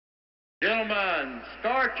Gentlemen,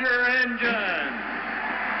 start your engine.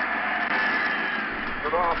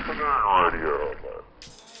 Good afternoon, Radio.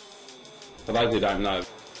 For those who don't know,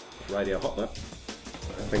 Radio Hotlet.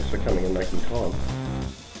 Thanks for coming and making time.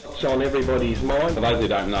 It's on everybody's mind. For those who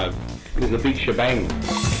don't know, there's a big shebang.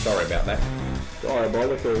 Sorry about that.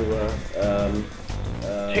 Diabolical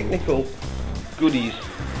technical goodies.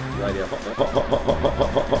 Radio Hotlet.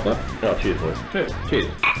 Hotlet. Oh, cheers, boys. Cheers.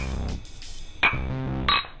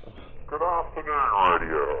 Good afternoon,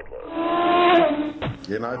 Radio.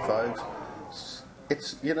 You know, folks,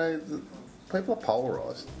 it's, people are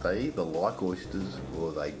polarised. They either like oysters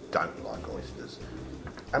or they don't like oysters.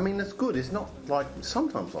 I mean, it's good. It's not like,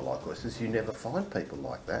 sometimes I like oysters. You never find people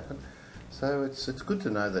like that. And so it's good to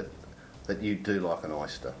know that you do like an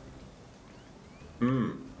oyster.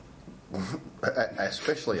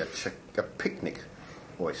 Especially a picnic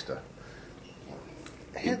oyster.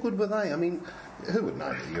 How good were they? I mean, who would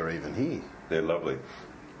know that you're even here? They're lovely.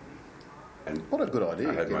 And what a good idea.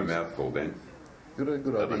 I had my mouth full then. Good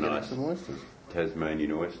idea getting nice some oysters.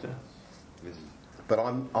 Tasmanian oyster. But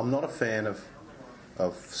I'm not a fan of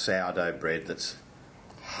sourdough bread that's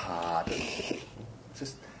hard and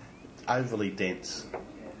just overly dense.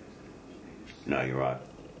 No, you're right.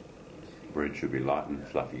 Bread should be light and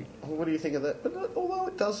fluffy. Well, what do you think of that? But although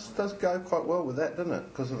it does go quite well with that, doesn't it?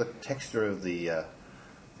 Because of the texture of the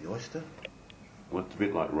oyster. Well, it's a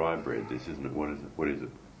bit like rye bread, this, isn't it? What is it?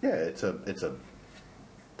 Yeah, it's a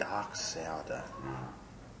dark sourdough.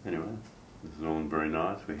 Anyway, this is all very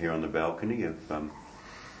nice. We're here on the balcony of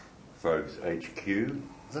Fogues HQ.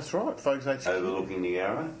 That's right, Fogues HQ. Overlooking the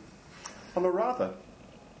Yarra. On a rather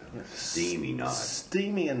steamy night.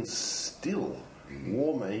 Steamy and still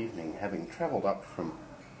warm evening, having travelled up from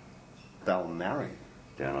Balnarring.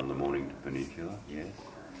 Down on the Mornington Peninsula, yes.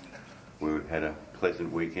 We've had a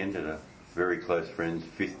pleasant weekend at a very close friend's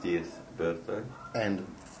 50th birthday. And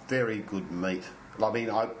very good meat. I mean,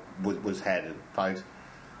 I was had it, folks.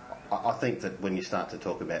 I think that when you start to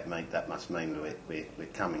talk about meat, that must mean we're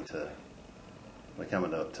coming to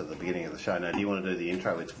the beginning of the show. Now, do you want to do the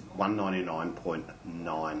intro? It's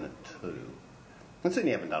 199.92. And since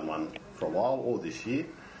you haven't done one for a while, or this year,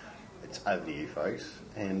 it's over to you, folks,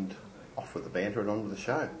 and off with the banter and on with the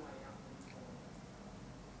show.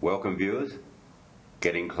 Welcome, viewers.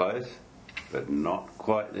 Getting close, but not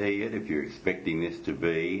quite there yet. If you're expecting this to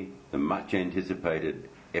be the much anticipated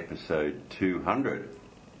episode 200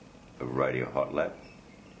 of Radio Hot Lap,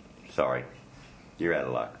 sorry, you're out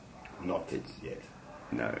of luck. Not yet.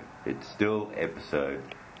 No, it's still episode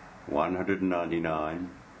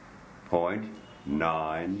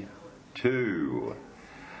 199.92.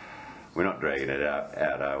 We're not dragging it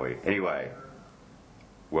out, are we? Anyway,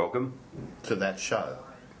 welcome to that show,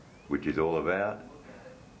 which is all about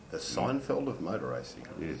the Seinfeld of motor racing.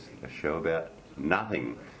 It is a show about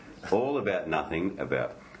nothing. All about nothing,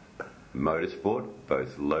 about motorsport,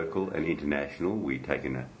 both local and international. We take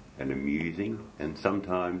an amusing and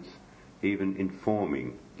sometimes even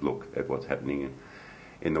informing look at what's happening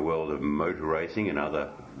in the world of motor racing and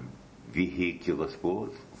other vehicular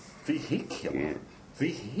sports. Vehicular? Yes.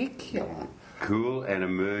 Vehicular. Cool and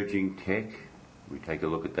emerging tech. We take a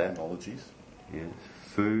look at that. Technologies. Yes.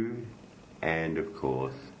 Food and, of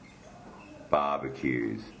course,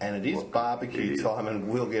 barbecues. And it is barbecue time, and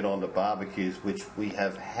we'll get on to barbecues, which we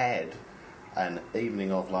have had an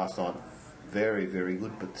evening of last night. Very, very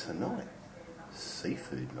good. But tonight,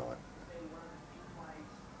 seafood night.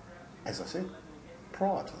 As I said,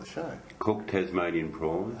 prior to the show. Cooked Tasmanian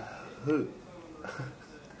prawns. Who?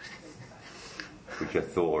 Which are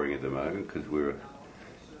thawing at the moment because we're a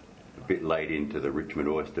bit late into the Richmond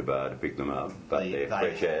Oyster Bar to pick them up, but they're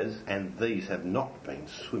fresh as. And these have not been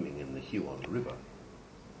swimming in the Huon River.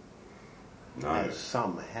 No. As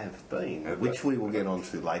some have been, which we will get on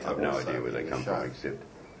to later. I've no idea where they come from, except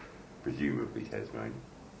presumably Tasmania.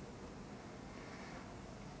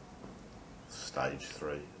 Stage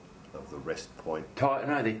 3 of the rest point.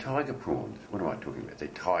 No, they're tiger prawns. What am I talking about? They're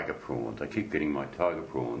tiger prawns. I keep getting my tiger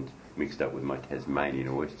prawns mixed up with my Tasmanian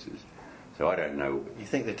oysters. So I don't know. You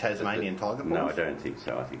think they're Tasmanian tiger prawns? No, I don't think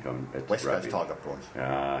so. I think it's West Coast rubbish. tiger prawns.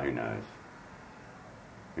 Who knows?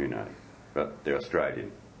 Who knows? But they're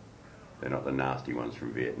Australian. They're not the nasty ones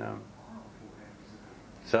from Vietnam.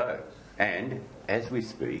 So, and as we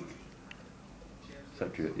speak,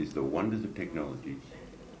 such is the wonders of technology.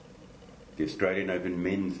 The Australian Open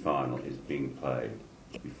men's final is being played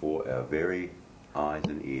before our very eyes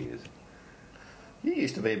and ears. You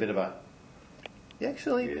used to be a bit of a... You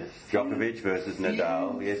actually... Yes. Djokovic versus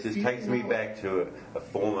Nadal. Yes, this takes me back to a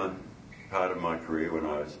former part of my career when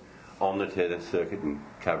I was on the tether circuit and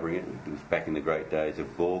covering it. It was back in the great days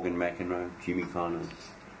of Borg and McEnroe, Jimmy Connors,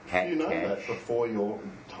 Hat You know Cash. that before your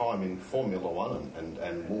time in Formula One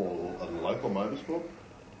and more and local motorsport,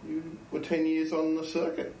 you were 10 years on the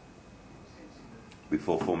circuit.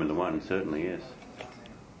 Before Formula One, certainly, yes.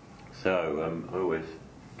 So I always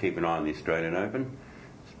keep an eye on the Australian Open.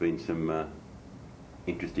 There's been some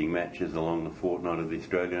interesting matches along the fortnight of the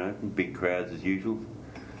Australian Open. Big crowds as usual.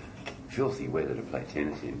 Filthy weather to play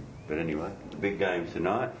tennis in. But anyway, the big games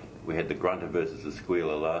tonight. We had the Grunter versus the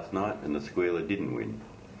Squealer last night, and the Squealer didn't win.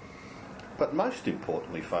 But most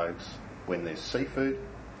importantly, folks, when there's seafood,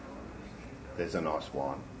 there's a nice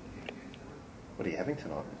wine. What are you having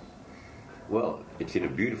tonight? Well, it's in a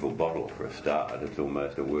beautiful bottle for a start. It's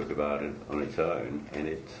almost a work of art on its own, and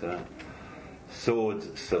it's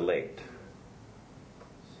Swords Select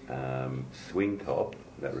Swing Top.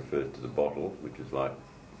 That refers to the bottle, which is like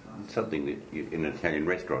something that in an Italian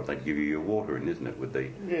restaurant they give you your water in, isn't it? With the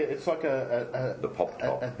It's like the pop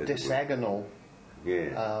top, a desagonal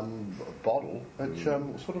bottle. It's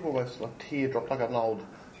sort of almost like teardrop, like an old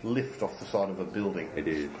lift off the side of a building. It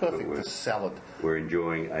is, It's perfect but for salad. We're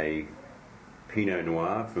enjoying a Pinot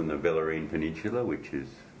Noir from the Bellarine Peninsula, which is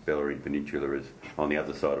Bellarine Peninsula is on the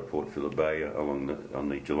other side of Port Phillip Bay, on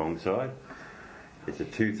the Geelong side. It's a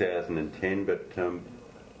 2010, but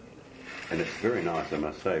and it's very nice, I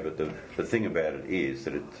must say. But the thing about it is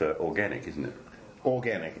that it's organic, isn't it?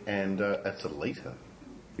 Organic, and it's a litre.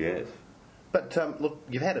 Yes. But look,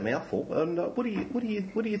 you've had a mouthful, and what do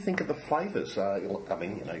you think of the flavours? I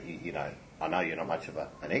mean, you know, I know you're not much of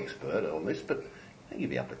an expert on this, but you'd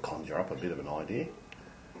be able to conjure up a bit of an idea.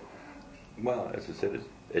 Well, as I said,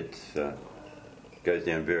 it goes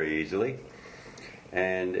down very easily,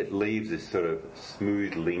 and it leaves this sort of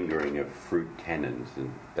smooth lingering of fruit tannins,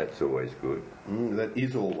 and that's always good. That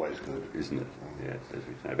is always good, Isn't it? Yes, as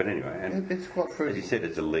we say. But anyway, and it's quite as fruity. you said,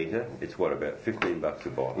 it's a litre. It's what, about $15 a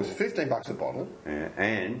bottle? It was $15 a bottle.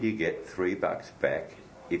 And you get $3 back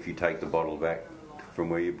if you take the bottle back from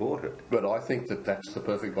where you bought it. But I think that's the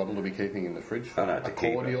perfect bottle to be keeping in the fridge for no, it's a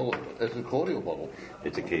keeper. cordial. It's a cordial bottle.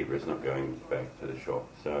 It's a keeper. It's not going back to the shop.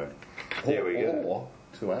 So there we go. Or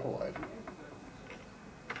to Adelaide.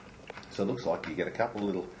 So it looks like you get a couple of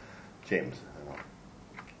little gems, and I'll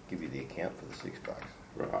give you the account for the $6.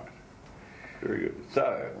 Right. Very good.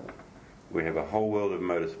 So we have a whole world of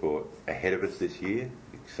motorsport ahead of us this year.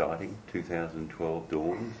 Exciting. 2012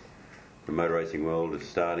 dawns. The motor racing world is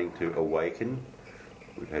starting to awaken.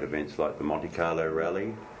 We've had events like the Monte Carlo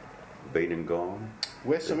Rally, been and gone.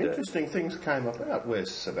 Where some interesting things came about, where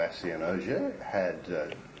Sebastian Ogier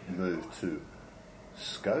had moved to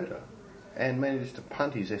Skoda and managed to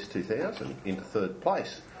punt his S2000 into third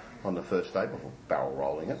place on the first day before barrel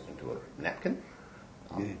rolling it into a napkin.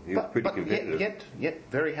 Yeah, he was pretty competitive. Yet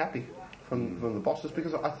very happy from the bosses,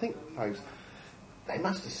 because I think they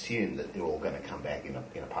must assume that they're all going to come back in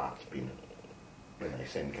a parts bin when they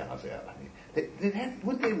send cars out.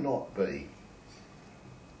 Would there not be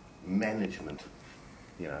management,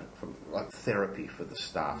 from like therapy for the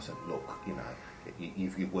staff? So look,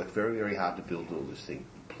 you've worked very, very hard to build all this thing.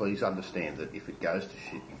 Please understand that if it goes to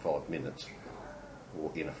shit in 5 minutes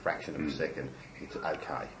or in a fraction of a second, it's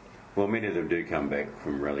okay. Well, many of them do come back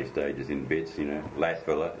from rally stages in bits.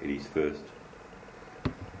 Latvala in his first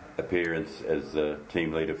appearance as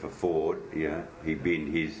team leader for Ford, he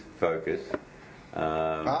binned his Focus.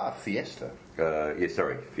 Fiesta.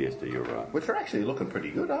 Fiesta, you're right. Which are actually looking pretty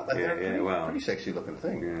good, aren't they? They're pretty sexy looking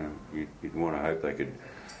thing. Yeah, you'd want to hope they could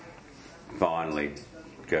finally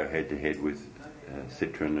go head to head with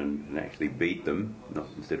Citroen and actually beat them,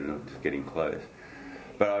 instead of not just getting close.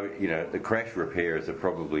 But the crash repairers are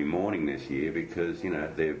probably mourning this year because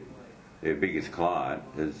their biggest client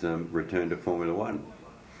has returned to Formula One.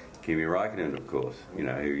 Kimi Raikkonen, of course, who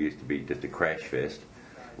used to be just a crash fest,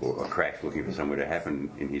 or a crash looking for somewhere to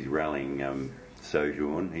happen in his rallying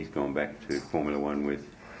sojourn. He's gone back to Formula One with,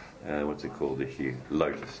 what's it called this year?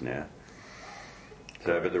 Lotus now.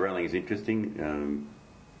 So, but the rallying is interesting.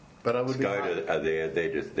 But I would Skoda are there.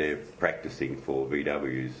 They're practicing for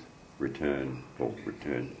VW's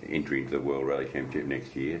entry into the World Rally Championship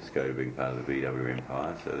next year. Skoda being part of the VW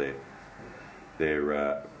empire, so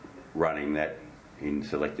they're running that in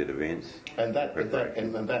selected events. And that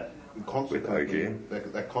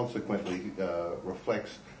consequently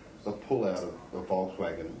reflects the pullout of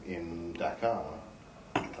Volkswagen in Dakar.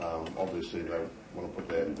 Obviously, they want to put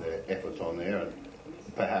their efforts on there, and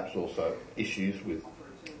perhaps also issues with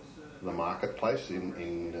the marketplace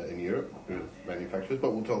in Europe with manufacturers.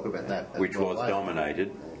 But we'll talk about that. Which was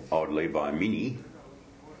dominated, oddly, by Mini.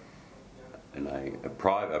 a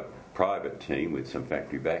private team with some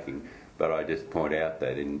factory backing. But I just point out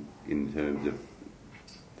that in terms of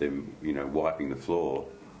them, wiping the floor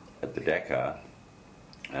at the Dakar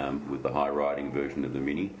with the high riding version of the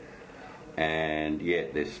Mini, and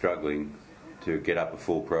yet they're struggling to get up a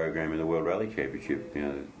full program in the World Rally Championship.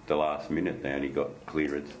 The last minute they only got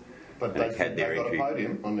clearance. But and they had their got entry. a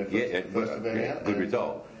podium on their first event out. Good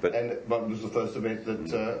result. But it was the first event that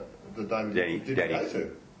David didn't go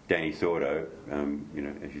to. Danny Sordo,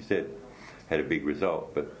 as you said, had a big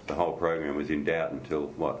result, but the whole program was in doubt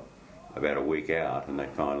until about a week out, and they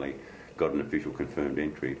finally got an official confirmed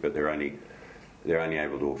entry. But they're only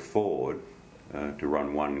able to afford to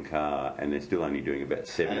run one car, and they're still only doing about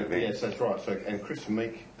 7 events. Yes, that's right. So, and Chris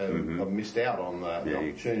Meek missed out on the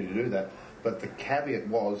opportunity to do that. But the caveat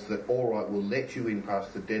was that All Right will let you in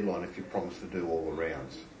past the deadline if you promise to do all the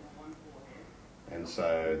rounds. And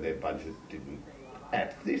so their budget didn't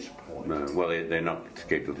at this point. No, well, they're not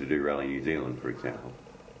scheduled to do Rally New Zealand, for example.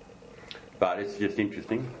 But it's just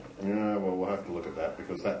interesting. Yeah, well, we'll have to look at that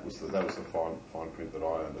because that was the fine print that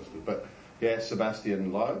I understood. But yeah,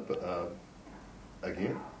 Sebastian Loeb,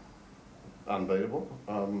 again, unbeatable.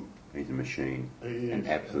 He's a machine, an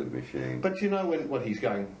absolute machine. But what he's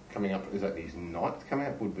coming up, is that his 9th coming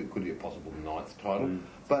up? Could be a possible 9th title.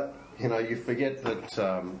 But, you forget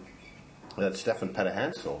that Stefan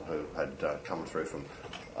Petter-Hansel, who had come through from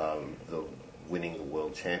winning the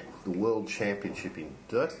World Championship in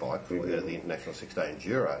dirt bike for the International 6-Day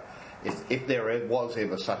Enduro, if there was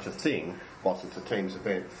ever such a thing, whilst it's a team's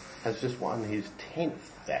event, has just won his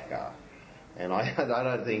 10th Dakar. And I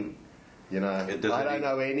don't think... I don't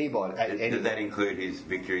know anybody. Does that include his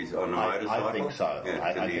victories on a motorcycle? I think so. Yeah,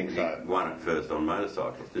 I think so. He won it first on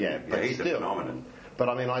motorcycles, didn't he? But he's still, a phenomenon. But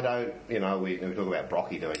I mean, I don't. We talk about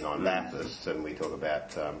Brocky doing 9 Bathursts, and we talk about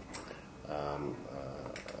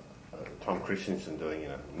Tom Christensen doing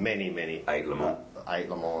many 8 Le Mans. 8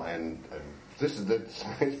 Le Mans, and it's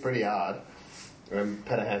pretty hard.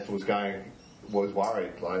 Petter-Hansel was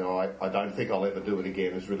worried. I don't think I'll ever do it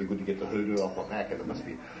again. It's really good to get the hoodoo off my back, and it must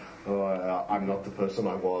be. I'm not the person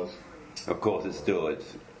I was. Of course,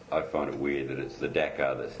 I find it weird that it's the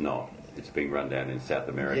Dakar that's not. It's being run down in South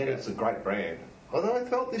America. Yeah, it's a great brand. Although I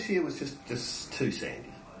felt this year was just too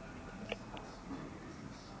sandy.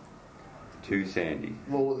 Too sandy.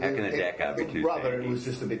 Well, how can a Dakar be too rather, sandy? It was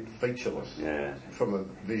just a bit featureless. Yeah. From a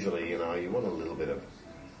visually, you want a little bit of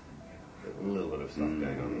stuff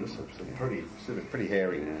going on. There's some pretty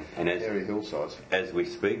hairy, hairy hillsides. As we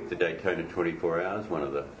speak, the Daytona 24 Hours, one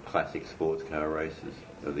of the classic sports car races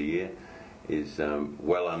of the year, is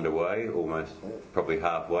well underway, almost probably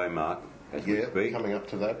halfway mark as we speak. Coming up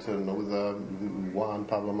to that, and with Juan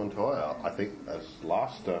Pablo Montoya, I think, as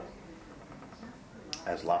last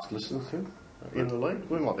listened to in the lead.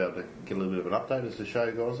 We might be able to get a little bit of an update as the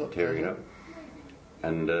show goes up. Tearing it up.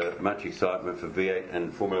 And much excitement for V8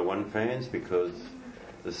 and Formula One fans because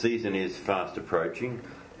the season is fast approaching.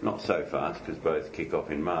 Not so fast because both kick off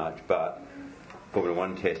in March, but Formula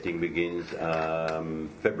One testing begins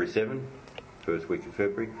February 7, first week of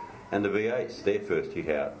February, and the V8s, their first hit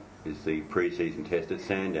out is the pre-season test at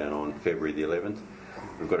Sandown on February the 11th.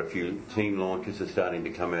 We've got a few team launches that are starting to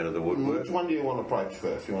come out of the woodwork. Which one do you want to approach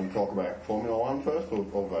first? You want to talk about Formula One first or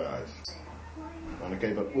V8s?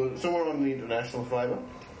 Okay, but somewhere on the international flavour,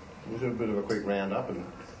 we'll do a bit of a quick roundup and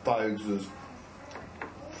Bogues'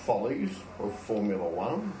 follies of Formula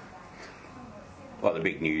One. Well, the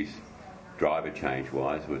big news, driver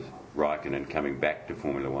change-wise, was Raikkonen coming back to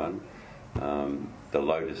Formula One. The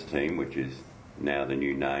Lotus team, which is now the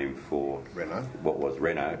new name for Renault. What was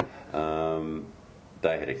Renault,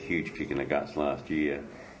 they had a huge kick in the guts last year.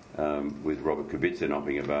 With Robert Kubica not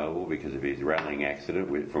being available because of his rallying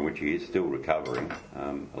accident, from which he is still recovering,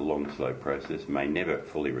 a long, slow process, may never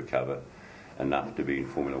fully recover enough to be in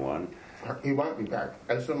Formula One. He won't be back.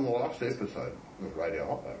 As in the last episode of Radio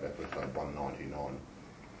Hot Lap, episode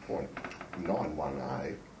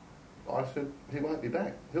 199.91A, I said he won't be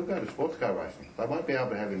back. He'll go to sports car racing. They won't be able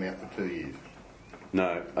to have him out for 2 years.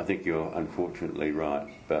 No, I think you're unfortunately right,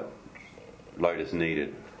 but Lotus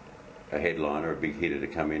needed a headliner, a big hitter to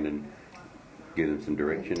come in and give them some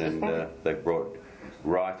direction, and they brought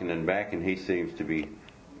Raikkonen back, and he seems to be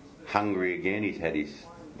hungry again. He's had his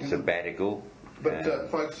sabbatical. But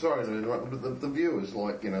folks, sorry to interrupt, but the viewers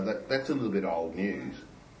that's a little bit old news.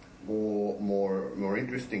 More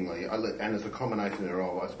interestingly, and as a combination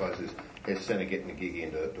thereof, I suppose, is Senna getting a gig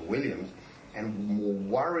into Williams, and more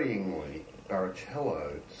worryingly,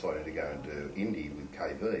 Barrichello decided to go and do Indy with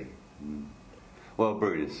KV. Well,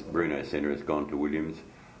 Bruno Senna has gone to Williams.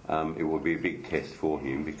 It will be a big test for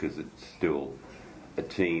him because it's still a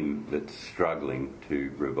team that's struggling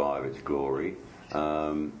to revive its glory.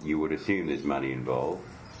 You would assume there's money involved.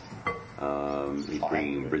 He's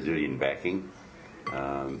bringing Brazilian backing.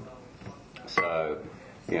 So,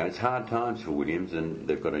 it's hard times for Williams, and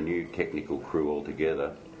they've got a new technical crew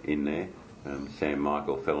altogether in there. Sam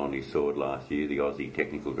Michael fell on his sword last year, the Aussie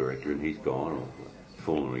technical director, and he's gone, or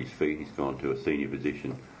fallen on his feet. He's gone to a senior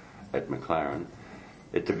position at McLaren.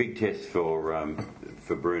 It's a big test for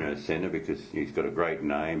Bruno Senna, because he's got a great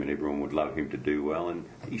name and everyone would love him to do well, and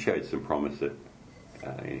he showed some promise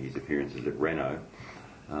in his appearances at Renault.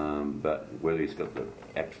 But whether he's got the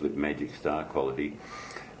absolute magic star quality,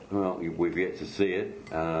 well, we've yet to see it.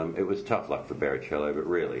 It was tough luck for Barrichello, but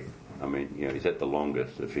really, he's at the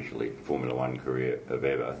longest officially Formula One career of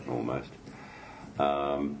ever, almost.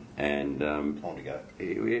 Time to go.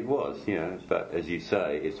 It was, but as you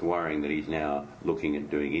say, it's worrying that he's now looking at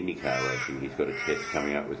doing IndyCar racing. He's got a test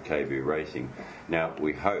coming up with KV Racing. Now,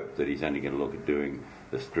 we hope that he's only going to look at doing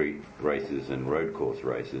the street races and road course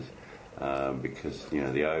races, because,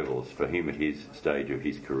 the ovals, for him at his stage of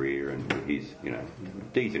his career and with his,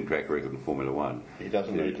 decent track record in Formula One. He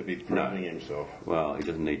doesn't need to be proving himself. Well, he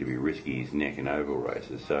doesn't need to be risking his neck in oval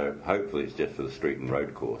races, so hopefully it's just for the street and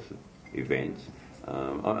road course events.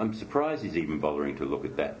 I'm surprised he's even bothering to look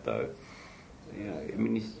at that, though.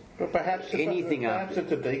 But perhaps anything it's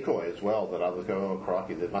a decoy as well, that others go, oh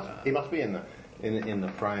crikey, he must be in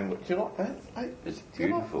the frame. Do you like that? It's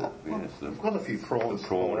beautiful. I've got a few prawns. The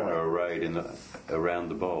prawn arrayed around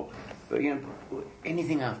the bowl. But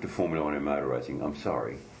anything after Formula One and motor racing, I'm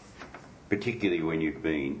sorry. Particularly when you've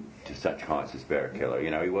been to such heights as Barrichello.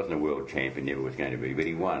 He wasn't a world champion, never was going to be, but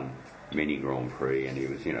he won many Grand Prix and he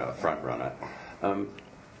was, a front runner.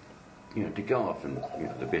 To go off and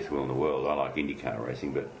the best will in the world. I like IndyCar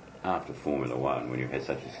racing, but after Formula One, when you've had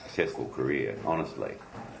such a successful career, honestly,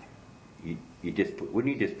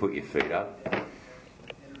 wouldn't you just put your feet up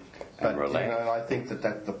and relax? I think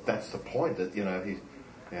that's the point. That he's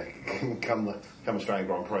come Australian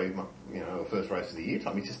Grand Prix, the first race of the year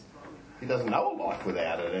time. He doesn't know a life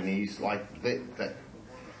without it, and he's like that.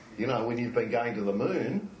 When you've been going to the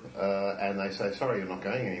moon, and they say, sorry, you're not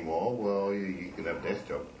going anymore. Well, you could have a desk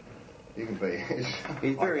job. You can be.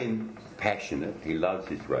 He's very passionate. He loves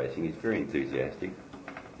his racing. He's very enthusiastic.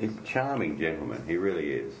 He's a charming gentleman. He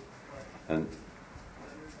really is. And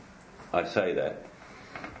I say that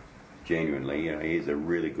genuinely. He is a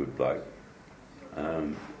really good bloke.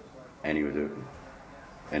 And he was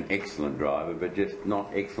an excellent driver, but just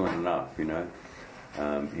not excellent enough,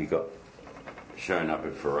 He got shown up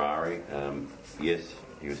at Ferrari. Yes,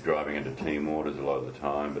 he was driving under team orders a lot of the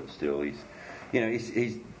time, but still he's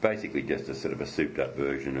basically just a sort of a souped up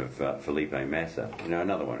version of Felipe Massa.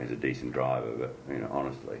 Another one who's a decent driver, but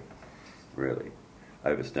honestly, really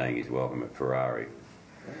overstaying his welcome at Ferrari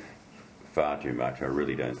far too much. I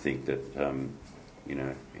really don't think that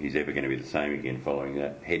he's ever going to be the same again following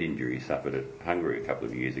that head injury he suffered at Hungary a couple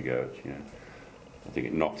of years ago. I think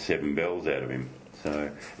it knocked 7 bells out of him.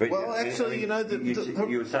 So, but actually,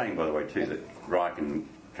 you were saying, by the way, too, that Raikkonen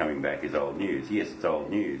coming back is old news. Yes, it's old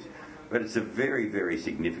news, but it's a very, very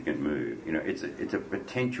significant move. It's a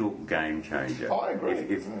potential game changer. I agree.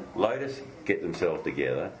 If Lotus get themselves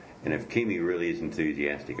together, and if Kimi really is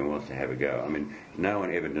enthusiastic and wants to have a go, no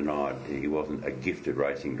one ever denied he wasn't a gifted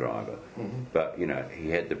racing driver, but he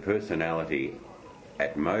had the personality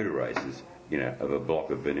at motor races, of a block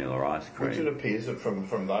of vanilla ice cream. Which it appears that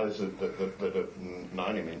from those that have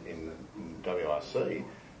known him in WRC,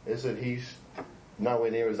 is that he's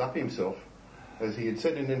nowhere near as up himself as he had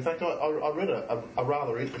said. And in fact, I read a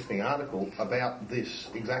rather interesting article about this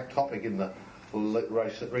exact topic in the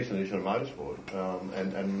recent edition of Motorsport,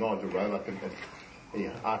 and Nigel Rowlack had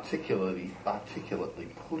articulately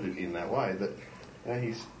put it in that way, that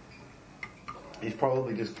he's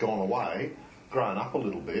probably just gone away, grown up a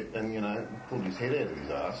little bit, and pulled his head out of his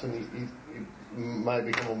ass, and he may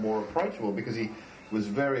become more approachable, because he was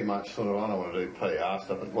very much sort of, I don't want to do PR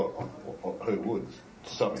stuff, but who would to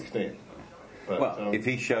some extent. But, if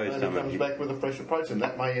he shows some, he comes back with a fresh approach, and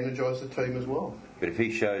that may energise the team as well. But if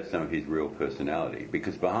he shows some of his real personality,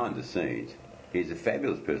 because behind the scenes he's a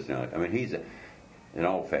fabulous personality. He's an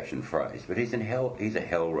old-fashioned phrase, but he's a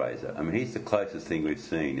hellraiser. He's the closest thing we've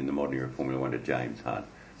seen in the modern era of Formula One to James Hunt.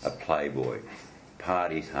 A playboy,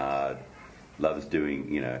 parties hard, loves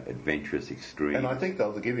doing, adventurous, extreme. And I think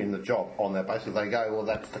they'll give him the job on that basis. They go, well,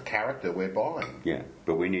 that's the character we're buying. Yeah,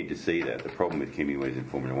 but we need to see that. The problem with Kimi was in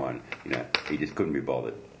Formula One, he just couldn't be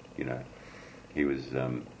bothered. He was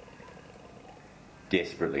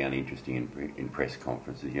desperately uninteresting in press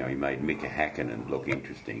conferences. He made Mika Hakkinen look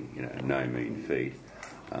interesting, no mean feat.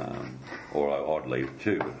 Although oddly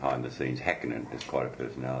too, behind the scenes, Häkkinen is quite a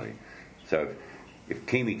personality. So if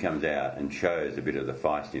Kimi comes out and shows a bit of the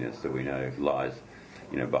feistiness that we know lies,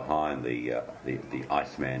 behind the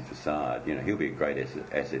Iceman facade, he'll be a great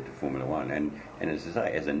asset to Formula One. And as I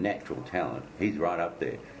say, as a natural talent, he's right up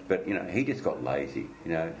there. But he just got lazy.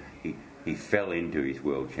 He fell into his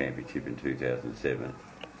World Championship in 2007.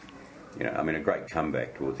 A great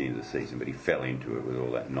comeback towards the end of the season, but he fell into it with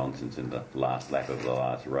all that nonsense in the last lap of the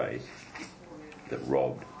last race that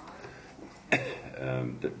robbed,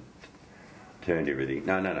 that turned everything.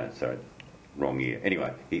 No, sorry, wrong year.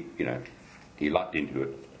 Anyway, he lucked into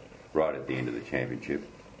it right at the end of the championship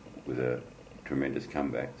with a tremendous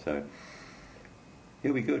comeback. So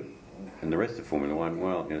he'll be good. And the rest of Formula One,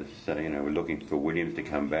 well, we're looking for Williams to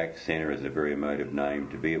come back. Senna is a very emotive name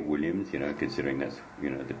to be at Williams, considering that's,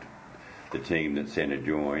 the team that Senna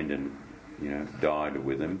joined and, died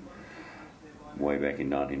with him way back in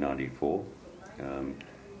 1994.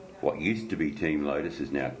 What used to be Team Lotus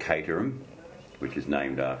is now Caterham, which is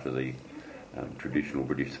named after the traditional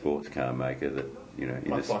British sports car maker that, in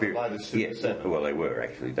much the spirit. Like Lotus Super 7. Well, they were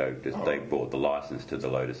actually. They bought the licence to the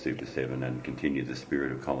Lotus Super 7 and continued the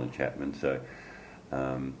spirit of Colin Chapman. So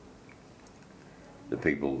the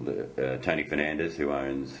people, Tony Fernandez, who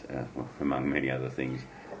owns, among many other things,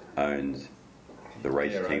 owns the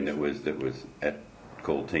race team that was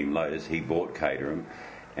called Team Lotus. He bought Caterham,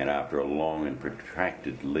 and after a long and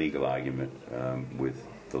protracted legal argument with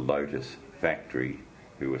the Lotus factory,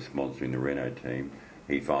 who was sponsoring the Renault team,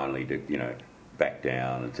 he finally backed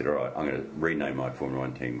down and said, all right, I'm going to rename my Formula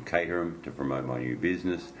One team Caterham to promote my new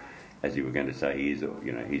business. As you were going to say,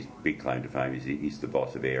 his big claim to fame is he's the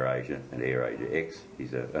boss of AirAsia and AirAsia X.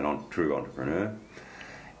 He's a true entrepreneur,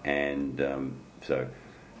 and so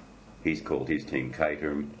he's called his team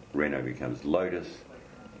Caterham. Renault becomes Lotus.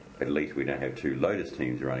 At least we don't have two Lotus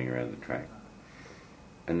teams running around the track.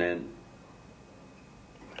 And then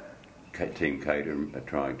Team Caterham are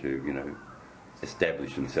trying to,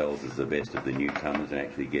 establish themselves as the best of the newcomers and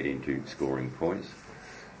actually get into scoring points.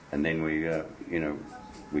 And then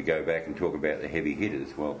we go back and talk about the heavy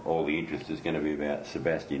hitters. Well, all the interest is going to be about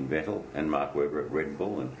Sebastian Vettel and Mark Webber at Red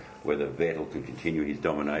Bull, and whether Vettel can continue his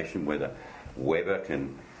domination, whether Webber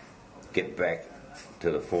can get back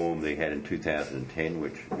to the form that he had in 2010,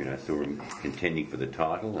 which saw him contending for the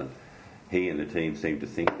title, and he and the team seem to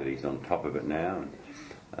think that he's on top of it now.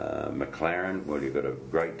 McLaren, well, you've got a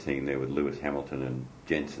great team there with Lewis Hamilton and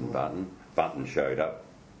Jenson Button. Button showed up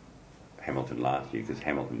Hamilton last year because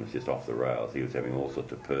Hamilton was just off the rails. He was having all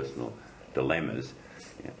sorts of personal dilemmas,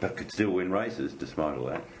 but could still win races despite all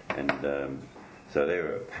that. And so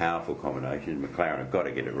they're a powerful combination. McLaren have got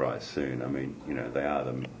to get it right soon. I mean, they are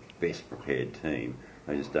the best prepared team.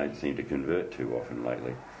 They just don't seem to convert too often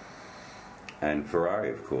lately. And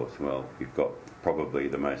Ferrari, of course, well, you've got probably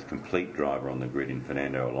the most complete driver on the grid in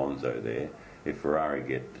Fernando Alonso there. If Ferrari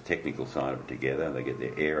get the technical side of it together, they get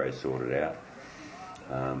their aero sorted out.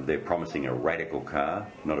 They're promising a radical car,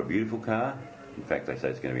 not a beautiful car. In fact, they say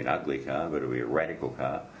it's going to be an ugly car, but it'll be a radical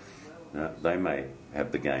car. They may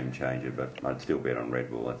have the game changer, but I'd still bet on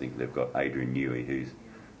Red Bull. I think they've got Adrian Newey, who's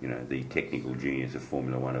the technical genius of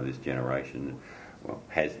Formula One of this generation. Well,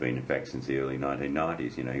 has been, in fact, since the early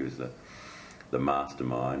 1990s. He was the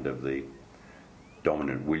mastermind of the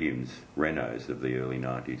dominant Williams Renaults of the early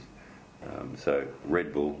 90s. So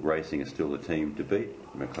Red Bull Racing is still the team to beat.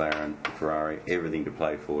 McLaren, Ferrari, everything to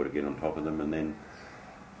play for to get on top of them, and then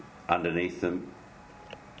underneath them,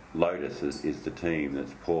 Lotus is the team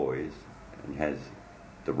that's poised and has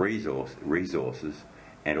the resources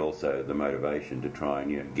and also the motivation to try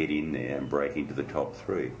and get in there and break into the top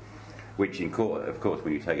three. Which, of course,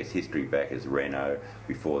 when you take its history back as Renault,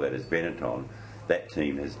 before that as Benetton, that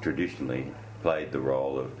team has traditionally played the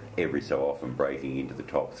role of every so often breaking into the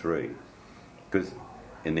top three. Because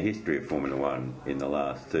in the history of Formula One in the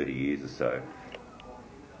last 30 years or so,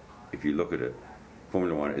 if you look at it,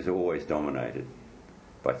 Formula One is always dominated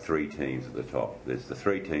by three teams at the top. There's the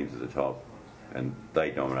three teams at the top, and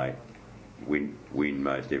they dominate, win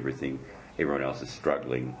most everything. Everyone else is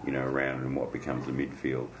struggling, around in what becomes the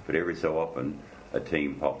midfield. But every so often, a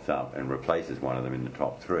team pops up and replaces one of them in the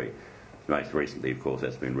top three. Most recently, of course,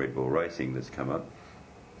 that's been Red Bull Racing that's come up.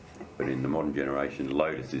 But in the modern generation,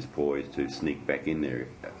 Lotus is poised to sneak back in there.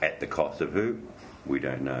 At the cost of who? We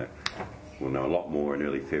don't know. We'll know a lot more in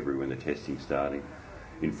early February when the testing's starting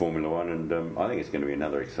in Formula One, and I think it's going to be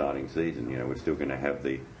another exciting season. We're still going to have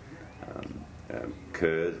the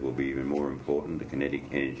KERS will be even more important, the kinetic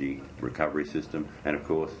energy recovery system, and of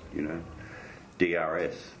course,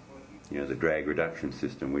 DRS, the drag reduction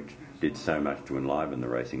system, which did so much to enliven the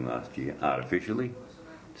racing last year artificially,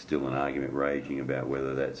 still an argument raging about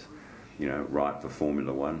whether that's, right for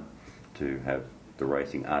Formula One to have the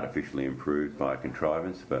racing artificially improved by a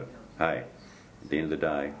contrivance. But hey, at the end of the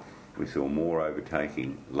day, we saw more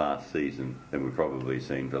overtaking last season than we've probably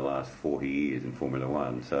seen for the last 40 years in Formula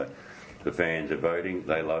One. So the fans are voting,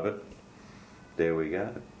 they love it. There we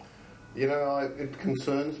go. It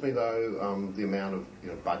concerns me though the amount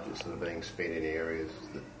of budgets that are being spent in areas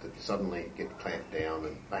that suddenly get clamped down,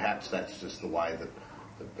 and perhaps that's just the way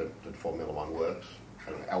that Formula One works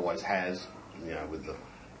and always has. With the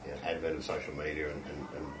advent of social media and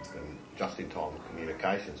just-in-time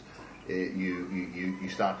communications, you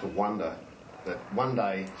start to wonder that one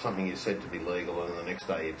day something is said to be legal and the next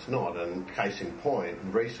day it's not. And case in point,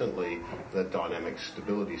 recently the dynamic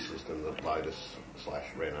stability system that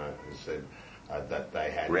Lotus/Renault has said that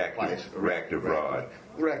they had reactive ride,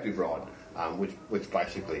 which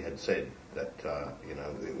basically had said that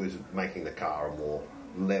it was making the car a more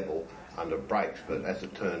level under brakes. But as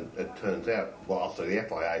it turns out, so the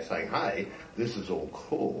FIA saying, hey, this is all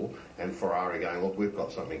cool, and Ferrari going, look, we've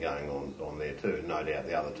got something going on there too. No doubt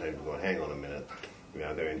the other teams are going, hang on a minute.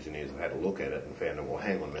 Their engineers have had a look at it and found out, well,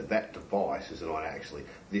 hang on a minute, that device is not actually,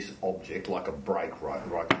 this object, like a brake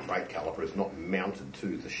caliper, is not mounted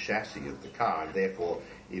to the chassis of the car, and therefore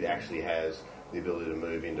it actually has the ability to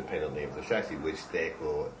move independently of the chassis, which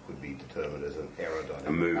therefore could be determined as an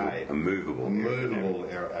aerodynamic aid. A movable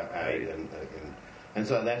aid. And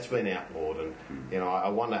so that's been outlawed, and I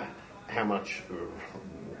wonder how much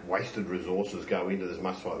wasted resources go into this,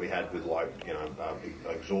 much like we had with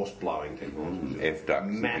exhaust blowing technology.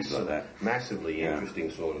 F-ducts, things like that. Massively interesting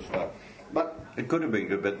sort of stuff. But it could have been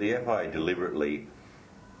good, but the FIA deliberately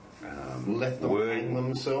left them hang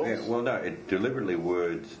themselves. Yeah, well, no, it deliberately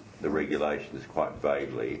words the regulations quite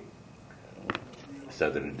vaguely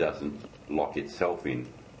so that it doesn't lock itself in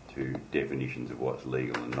to definitions of what's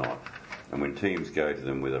legal and not. And when teams go to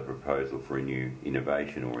them with a proposal for a new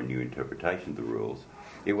innovation or a new interpretation of the rules,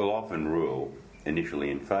 it will often rule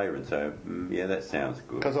initially in favour and say, yeah, that sounds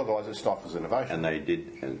good. Because otherwise it stifles innovation.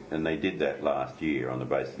 And they did that last year on the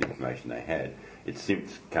basis of the information they had. It's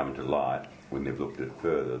since come to light when they've looked at it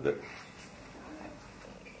further that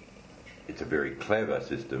it's a very clever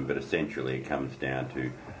system, but essentially it comes down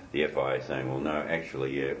to the FIA saying, well, no,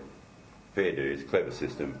 actually, yeah, fair dues, clever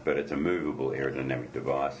system, but it's a movable aerodynamic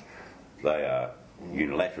device. They are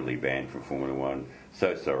unilaterally banned from Formula One.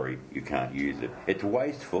 So sorry, you can't use it. It's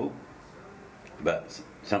wasteful, but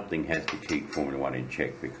something has to keep Formula One in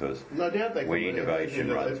check because no doubt they when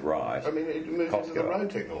innovation runs right, it moves into the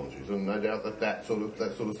road technologies, and no doubt that sort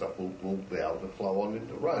of stuff will be able to flow on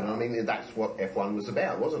into the road. And that's what F1 was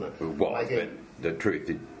about, wasn't it? It was, but the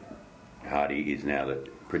truth, Hardy, is now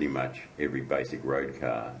that pretty much every basic road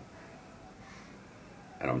car,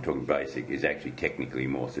 and I'm talking basic, is actually technically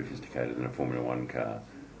more sophisticated than a Formula One car.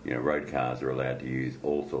 Road cars are allowed to use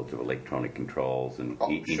all sorts of electronic controls and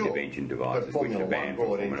intervention devices, which are banned from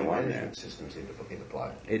Formula One now. Systems into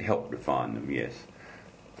play. It helped refine them, yes,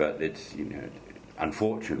 but it's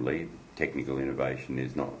unfortunately, technical innovation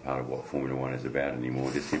is not part of what Formula One is about anymore.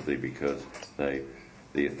 Just simply because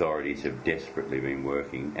the authorities have desperately been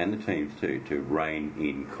working, and the teams too, to rein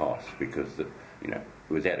in costs because it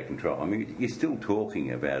was out of control. I mean, you're still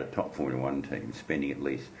talking about a top Formula One team spending at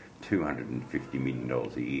least $250 million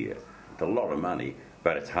a year. It's a lot of money,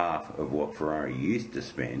 but it's half of what Ferrari used to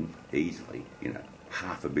spend easily,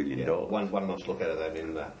 $500 million. One must look at that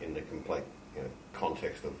in the complete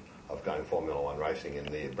context of going Formula One racing and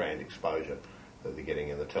the brand exposure that they're getting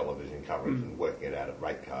in the television coverage and working it out at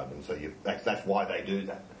rate card. And so that's why they do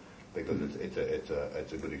that, because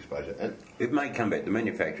it's a good exposure. And it may come back. The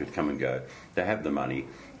manufacturers come and go. They have the money.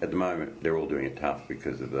 At the moment, they're all doing it tough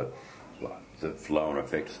because of the flow-on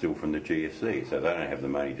effect still from the GFC, so they don't have the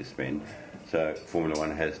money to spend. So Formula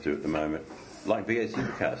One has to, at the moment, like V8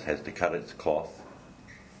 Supercars, has to cut its cloth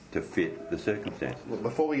to fit the circumstances. Well,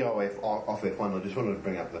 before we go off F1, I just wanted to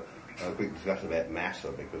bring up a quick discussion about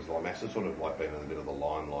Massa, because Massa's sort of like been in a bit of the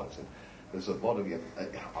limelight. And there's a lot of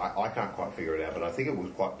I can't quite figure it out, but I think it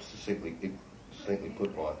was quite succinctly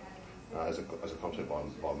put by as a concept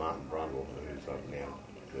by Martin Brundle, who's now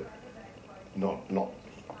not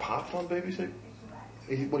a part-time BBC.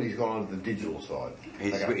 He's gone on to the digital side.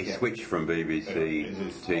 He switched from BBC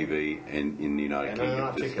TV in the United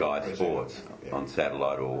Kingdom to Sky Sports on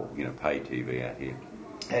satellite or pay TV out here.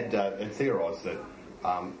 Had theorised that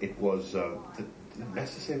it was that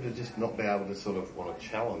Massa seemed to just not be able to sort of want to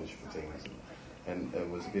challenge for things, and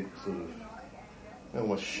was a bit sort of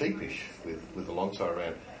almost sheepish with Alonso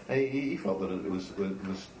around. And he felt that it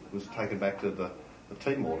was taken back to the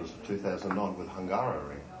team orders of 2009 with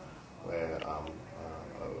Hungaroring, where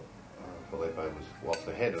Felipe was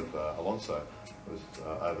the head of Alonso, was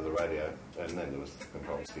over the radio, and then there was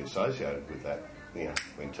controversy associated with that. You know,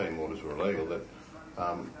 when team orders were illegal, that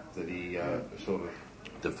he sort of.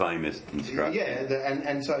 The famous instruction. Yeah,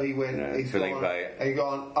 and so he went. He's Felipe.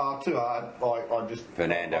 gone. Too hard. I just.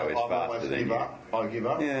 Fernando is faster than you. I give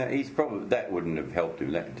up. Yeah, he's probably that wouldn't have helped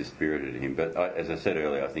him. That dispirited him. But as I said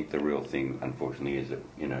earlier, I think the real thing, unfortunately, is that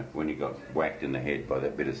when he got whacked in the head by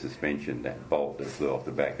that bit of suspension, that bolt that flew off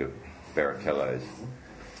the back of Barrichello's.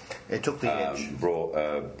 It took the edge.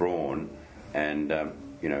 Brawn, and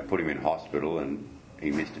put him in hospital, and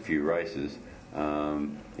he missed a few races.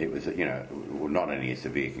 It was, not only a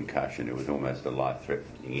severe concussion, it was almost a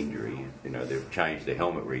life-threatening injury. They've changed the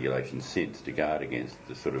helmet regulations since to guard against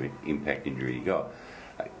the sort of impact injury he got.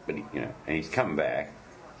 But, and he's come back.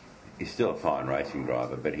 He's still a fine racing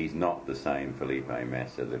driver, but he's not the same Felipe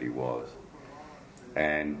Massa that he was.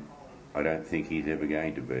 And I don't think he's ever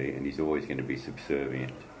going to be, and he's always going to be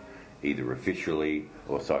subservient, either officially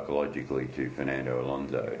or psychologically, to Fernando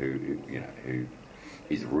Alonso, who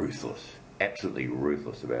is ruthless. Absolutely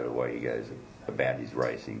ruthless about the way he goes about his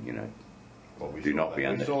racing. Well, do not be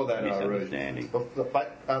misunderstanding. But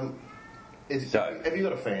have you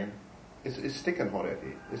got a fan? It's sticking hot out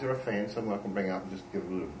here. Is there a fan somewhere I can bring up and just give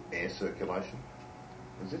a little air circulation?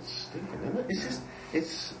 Is it stinking? Isn't it? It's just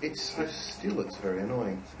it's so still. It's very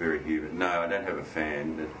annoying. It's very humid. No, I don't have a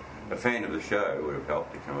fan. A fan of the show would have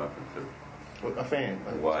helped to come up and sort of a fan.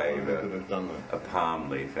 Wave could have done that. A palm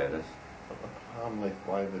leaf at us. Palm leaf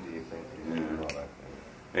waver, do you think? Yeah.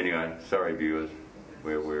 Anyway, sorry viewers,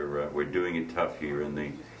 we're doing it tough here in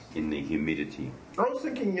the humidity. I was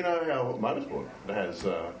thinking, how Motorsport has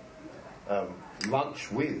lunch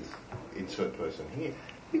with insert person here.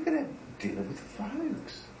 You could have dinner with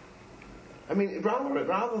folks. I mean,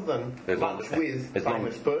 rather than lunch with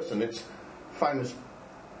famous person, it's famous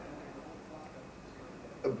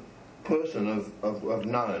person of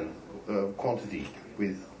known quantity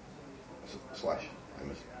with. Slash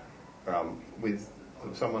famous, with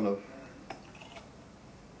someone of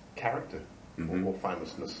character or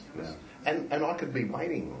famousness, and I could be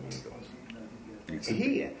waiting on you guys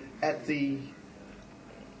here at the.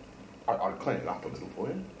 I'd clean it up a little for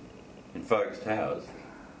you. In Folks Towers.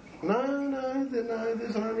 No.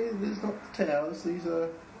 There's not the towers. They're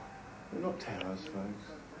not towers, folks.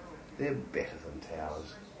 They're better than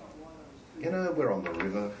towers. We're on the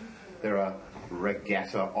river. There are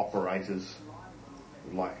regatta operators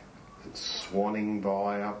like swanning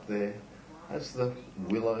by up there as the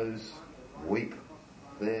willows weep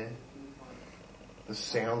there. The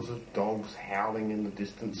sounds of dogs howling in the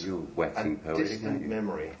distance. You're waxing poetic, distant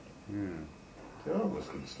memory. I was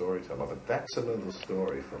a good storyteller, but that's another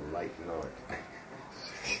story for late night.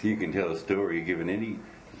 You can tell a story given any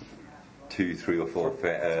 2, 3 or 4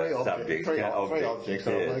 subjects. Three objects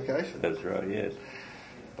on location. That's right, yes.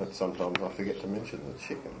 But sometimes I forget to mention the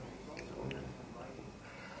chicken.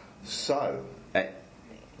 So,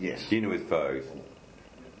 yes. Dinner with Fogues.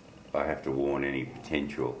 I have to warn any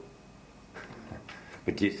potential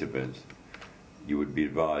participants. You would be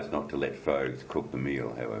advised not to let Fogues cook the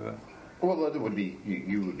meal, however. Well, it would be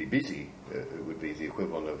you would be busy. It would be the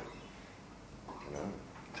equivalent of,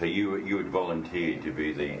 So you would volunteer to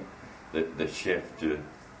be the chef du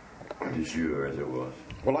jour, as it was.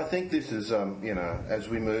 Well, I think this is, as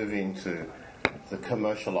we move into the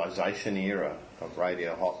commercialisation era of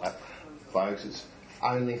Radio Hot, folks, it's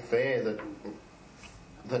only fair that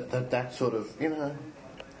sort of,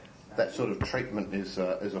 that sort of treatment is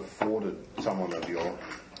afforded someone of your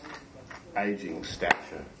ageing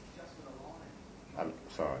stature. I'm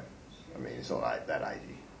sorry. I mean, it's not that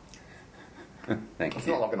agey. Thank It's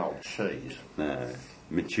you. not like an old cheese. No,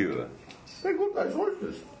 mature. They're good, those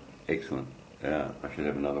oysters. Excellent. Yeah, I should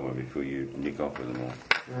have another one before you nick off with them all.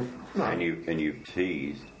 No. And you've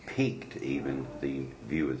piqued even the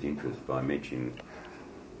viewer's interest by mentioning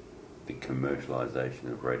the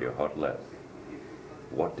commercialisation of Radio Hot Lap.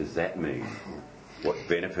 What does that mean? What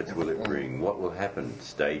benefits will it bring? What will happen?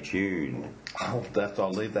 Stay tuned. I'll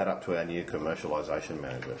leave that up to our new commercialisation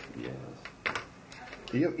manager. Yes.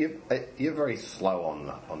 You're very slow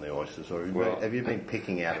on the oysters, or have you been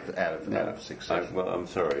picking out of success? I'm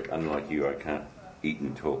sorry. Unlike you, I can't eat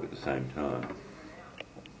and talk at the same time.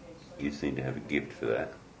 You seem to have a gift for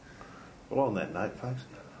that. Well, on that note, folks,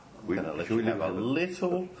 we're going to let you have a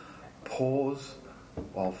little pause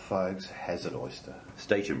while Fogues has an oyster.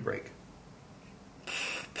 Station break.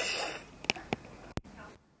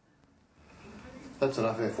 That's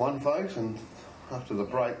enough F1, folks, and after the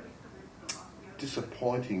break,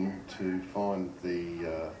 disappointing to find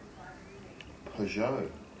the Peugeot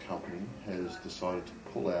company has decided to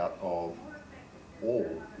pull out of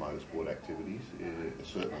all motorsport activities,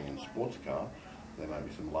 certainly in sports car. There may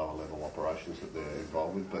be some lower level operations that they're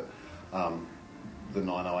involved with, but the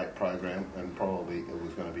 908 program, and probably it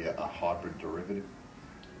was going to be a hybrid derivative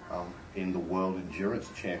in the World Endurance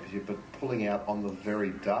Championship, but pulling out on the very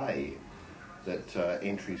day that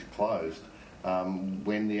entries closed,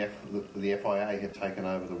 when the FIA had taken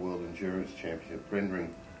over the World Endurance Championship,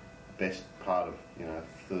 rendering best part of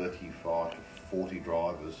 35 to 40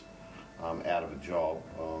 drivers out of a job,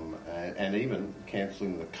 and even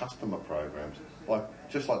cancelling the customer programs,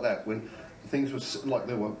 just like that. When things were like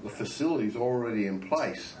there were the facilities already in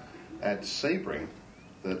place at Sebring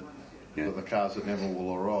that for the cars that never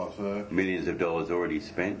will arrive. So millions of dollars already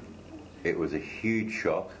spent. It was a huge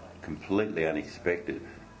shock, completely unexpected,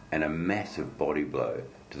 and a massive body blow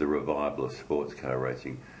to the revival of sports car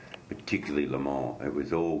racing, particularly Le Mans. It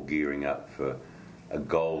was all gearing up for a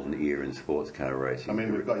golden era in sports car racing. I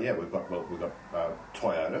mean, we've got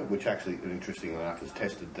Toyota, which actually, interestingly enough, has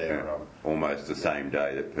tested their almost the same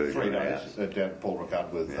day that Peugeot 3 days at Paul Ricard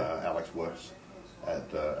with Alex Works at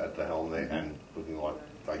the helm there, and looking like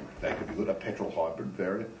they could be good. A petrol hybrid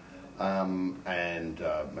variant, and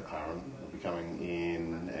McLaren will be coming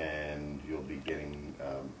in, and you'll be getting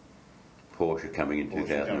Porsche coming in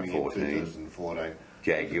 2014.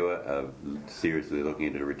 Jaguar are seriously looking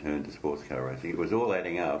into a return to sports car racing. It was all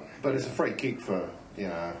adding up. But it's a free kick for,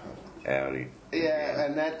 Audi. Yeah,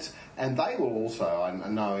 and they will also,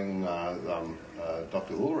 knowing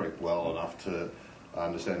Dr. Ulrich well enough to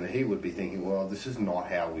understand that he would be thinking, well, this is not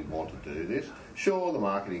how we want to do this. Sure, the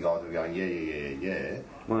marketing guys are going, yeah.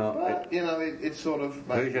 Well, but, it's sort of...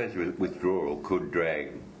 Peugeot's withdrawal could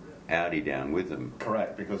drag Audi down with them.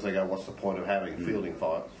 Correct, because they go, what's the point of having fielding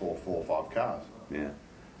 4 or 5 cars? Yeah.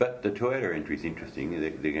 But the Toyota entry is interesting. They're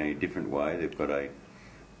going a different way. They've got a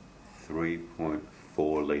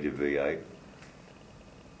 3.4 litre V8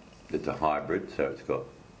 that's a hybrid, so it's got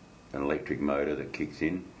an electric motor that kicks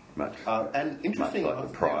in much. And interesting, much like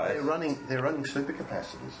the Prius. they're running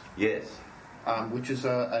supercapacitors. Yes. Which is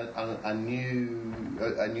a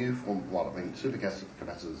new form. Well, I mean,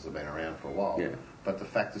 supercapacitors have been around for a while. Yeah. But the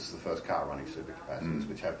fact this is the first car running supercapacitors,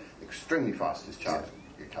 which have extremely fast discharge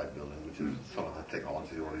capability, which is some of the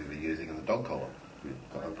technology you already be using in the dog collar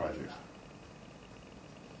projects.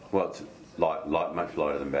 Well, it's much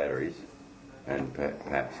lighter than batteries, and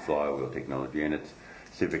perhaps flywheel technology, and it's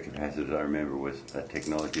supercapacitors. I remember was a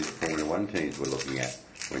technology that Formula One teams were looking at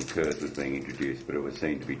when KERS was being introduced, but it was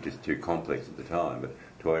seen to be just too complex at the time. But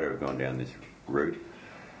Toyota have gone down this route.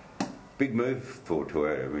 Big move for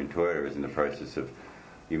Toyota. I mean, Toyota is in the process of,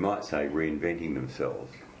 you might say, reinventing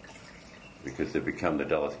themselves, because they've become the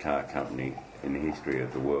dullest car company in the history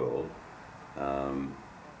of the world.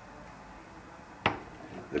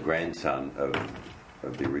 The grandson of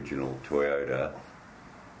the original Toyota,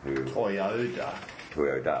 Toyota,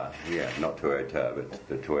 yeah, not Toyota, but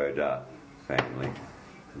the Toyota family,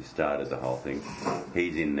 who started the whole thing.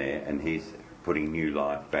 He's in there, and he's putting new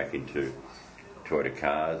life back into Toyota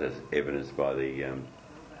cars, as evidenced by the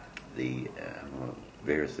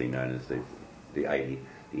variously known as the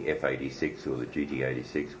F86 or the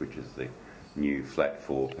GT86, which is the new flat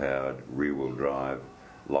 4-powered rear-wheel drive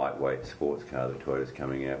lightweight sports car that Toyota's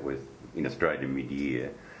coming out with in Australia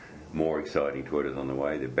mid-year. More exciting Toyota's on the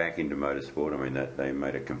way. They're back into motorsport. I mean, they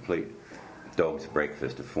made a complete dog's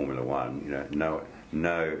breakfast of Formula One.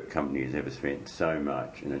 No company has ever spent so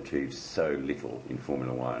much and achieved so little in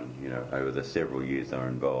Formula One. Over the several years they were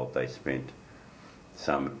involved, they spent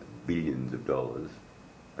some billions of dollars,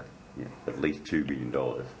 at least $2 billion.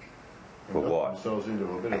 For what? Themselves into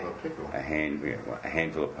a bit of a pickle. A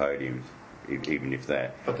handful of podiums, even if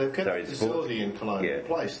that. But they've kept the facility in Colonial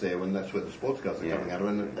Place there, when that's where the sports cars are coming out of,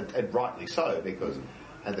 and rightly so, because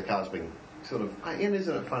had the cars been sort of... And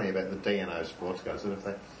isn't it funny about the DNO sports cars, that if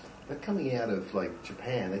they're coming out of, like,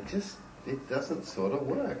 Japan, it doesn't sort of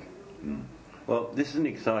work. Mm. Well, this is an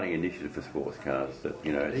exciting initiative for sports cars that, Are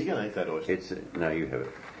you going to eat that oyster? No, you have it.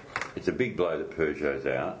 It's a big blow that Peugeot's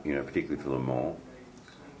out, particularly for Le Mans.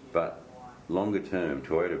 But longer term,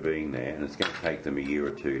 Toyota being there, and it's going to take them a year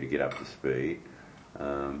or two to get up to speed.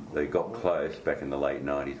 They got close back in the late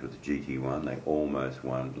 90s with the GT1. They almost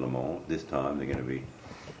won Le Mans. This time they're going to be,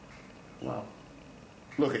 well...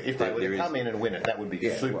 Look, if they were to come in and win it, that would be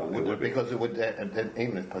super, wouldn't it? Because it would,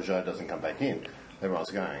 even if Peugeot doesn't come back in,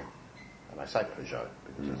 everyone's going, and they say Peugeot,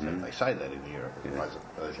 because they say that in Europe, as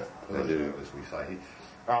opposed to Peugeot, as we say here.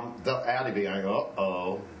 The Audi be going,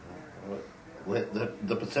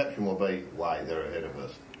 the perception will be, they're ahead of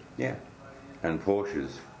us. Yeah, and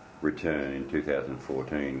Porsche's return in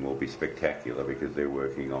 2014 will be spectacular because they're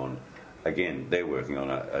working on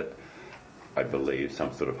I believe,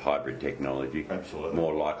 some sort of hybrid technology. Absolutely.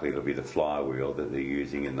 More likely it'll be the flywheel that they're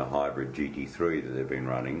using in the hybrid GT3 that they've been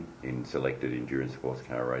running in selected endurance sports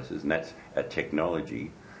car races. And that's a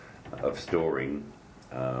technology of storing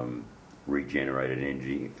regenerated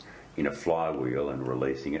energy in a flywheel and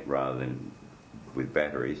releasing it rather than with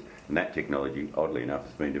batteries. And that technology, oddly enough,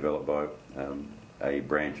 has been developed by a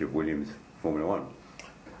branch of Williams Formula One.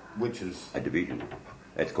 Which is... A division.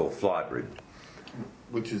 It's called Flybrid.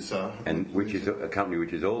 Which is a company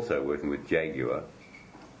which is also working with Jaguar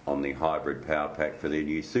on the hybrid power pack for their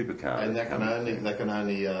new supercar. And they can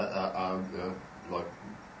only like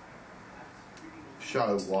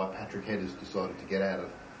show why Patrick Head has decided to get out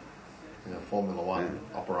of Formula One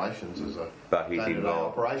operations as a day-to-day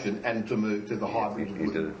operation and to move to the hybrid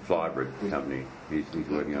into the Flybrid company. He's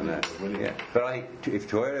working on that. Yeah. But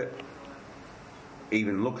if Toyota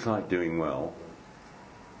even looks like doing well,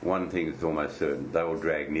 one thing is almost certain: they will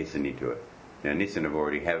drag Nissan into it. Now Nissan have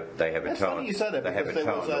already have a toe in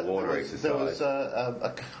the water exercise. There was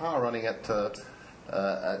a car running at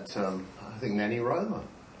I think Nanny Roma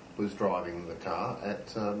was driving the car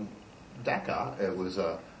at Dakar. It was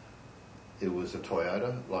a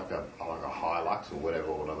Toyota, like a Hilux or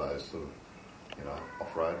whatever one of those sort of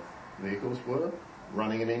off-road vehicles were,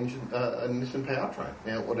 running an engine, a Nissan powertrain.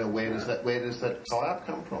 Now, where does that tie-up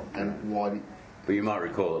come from, and why? But you might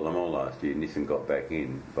recall at Le Mans last year, Nissan got back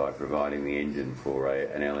in by providing the engine for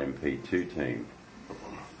an LMP2 team,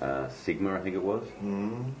 Sigma, I think it was,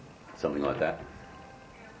 something like that.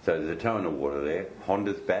 So there's a toe in the water there.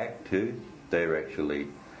 Honda's back too. They're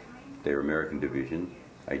their American division,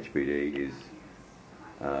 HBD, is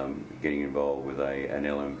getting involved with an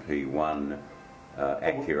LMP1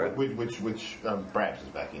 Acura. Which Brabs is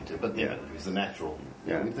back into, but it's the natural.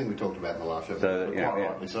 Yeah, the thing we talked about in the last show. So, quite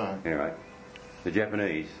rightly so. Anyway. The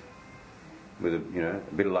Japanese, with a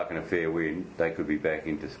bit of luck and a fair wind, they could be back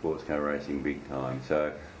into sports car racing big time.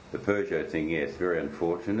 So the Peugeot thing, yes, very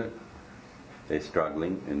unfortunate. They're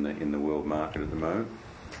struggling in the world market at the moment.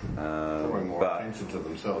 Drawing more attention to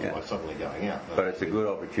themselves by suddenly going out. But it's a good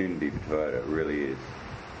opportunity for Toyota. It really is.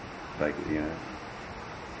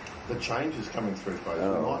 The change is coming through, folks.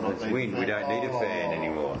 It's wind. We don't need a fan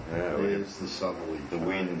anymore. There's the southerly. The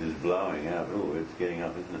wind is blowing up. Oh, it's getting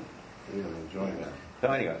up, isn't it? Yeah, I'm enjoying that.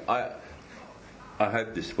 So anyway, I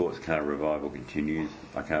hope the sports car revival continues.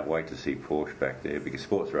 I can't wait to see Porsche back there, because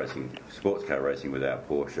sports car racing without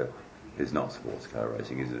Porsche is not sports car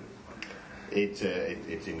racing, is it?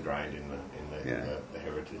 It's ingrained in the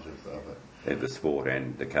heritage of it. The sport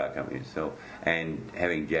and the car company itself. And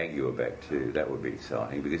having Jaguar back too, that would be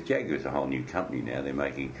exciting, because Jaguar's a whole new company now. They're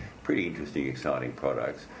making pretty interesting, exciting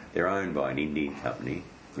products. They're owned by an Indian company,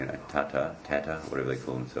 Tata, whatever they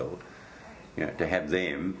call themselves. To have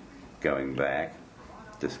them going back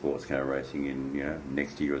to sports car racing in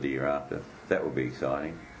next year or the year after, that would be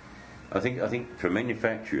exciting. I think for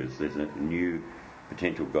manufacturers, there's a new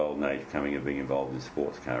potential golden age coming of being involved in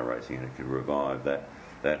sports car racing, and it could revive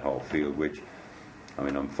that whole field. Which,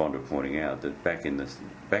 I'm fond of pointing out that back in the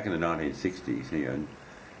 1960s,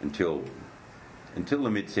 until the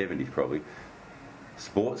mid 70s probably,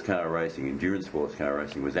 sports car racing, endurance sports car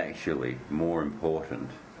racing, was actually more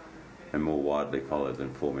important and more widely followed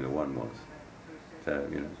than Formula One was. So,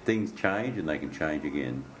 things change and they can change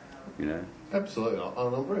again, Absolutely. And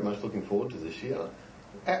I'm very much looking forward to this year.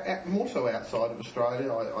 More so outside of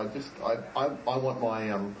Australia, I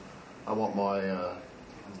want my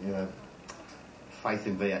faith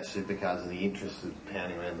in V8 supercars and the interest of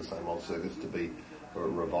pounding around the same old circuits to be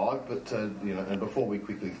revived. But, and before we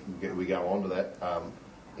go on to that,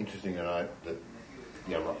 interesting to note that,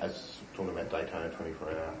 as talking about Daytona 24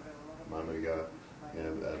 Hour a moment ago,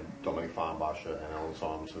 Dominic Farnbusher and Alan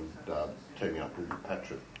Simonson teaming up with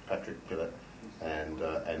Patrick Pillatt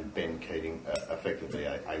and Ben Keating, effectively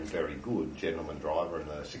a very good gentleman driver in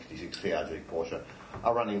the 66 TRG Porsche,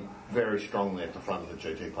 are running very strongly at the front of the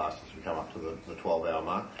GT class as we come up to the 12-hour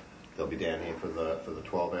mark. They'll be down here for the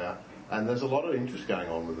 12-hour. And there's a lot of interest going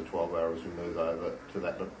on with the 12-hour as we move over to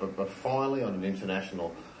that. But finally, on an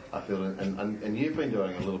international, I feel, and you've been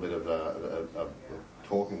doing a little bit of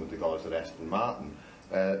talking with the guys at Aston Martin,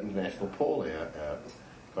 international Paul, our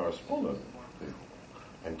correspondent,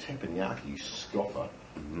 and Teppanyaki Scoffer,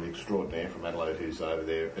 the extraordinaire from Adelaide, who's over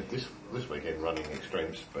there at this weekend running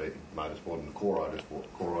extreme speed motorsport and core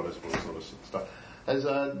autosport sort of stuff, is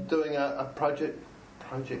doing a project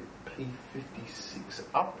P56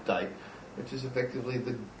 update, which is effectively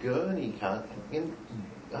the Gurney car.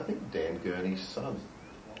 I think Dan Gurney's son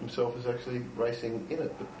himself is actually racing in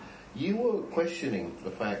it. But You were questioning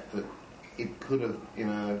the fact that it could have,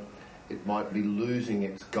 it might be losing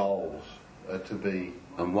its goals to be.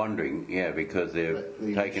 I'm wondering, because they've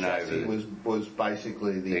taken over. Was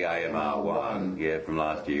basically the AMR1, from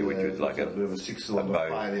last year, which was like a bit of a six-cylinder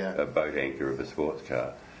boat anchor of a sports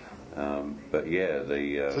car. So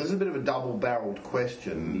there's a bit of a double-barreled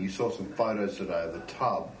question. You saw some photos today of the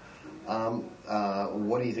tub.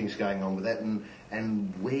 What do you think's going on with that,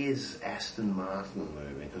 and where's Aston Martin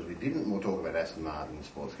moving? Because we'll talk about Aston Martin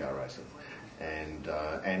sports car racing,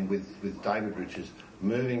 and with David Richards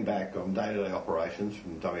moving back on day-to-day operations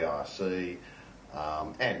from WRC,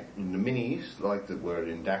 and the minis like that were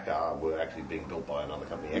in Dakar were actually being built by another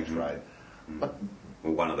company, X-Ray. But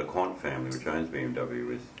one of the Quant family, which owns BMW,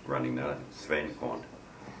 was running that. Sven Quant,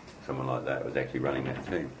 someone like that, was actually running that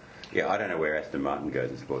team. Yeah, I don't know where Aston Martin goes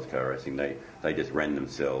in sports car racing. They just ran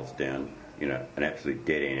themselves down, an absolute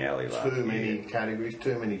dead-end alley last year. Too many categories,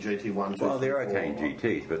 too many GT1s. Well, they're okay in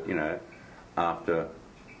GTs, but, after...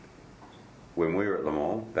 When we were at Le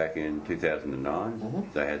Mans back in 2009,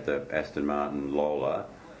 they had the Aston Martin Lola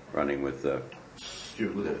running with the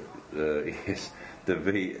what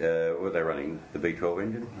were they running? The V12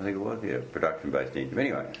 engine, I think it was. Yeah, production-based engine.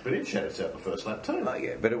 Anyway, but it shed itself the first lap too.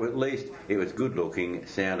 But at least it was good looking,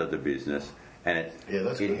 sounded the business, and it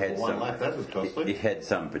had some. Lap. That was costly. It had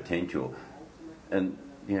some potential, and.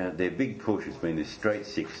 Their big push has been this straight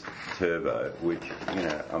six turbo, which,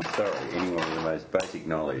 I'm sorry, anyone with the most basic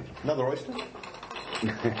knowledge. Another oyster?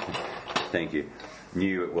 Thank you.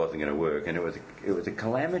 Knew it wasn't going to work, and it was a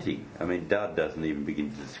calamity. I mean, Dud doesn't even begin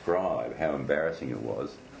to describe how embarrassing it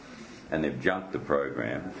was, and they've junked the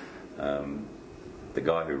program. The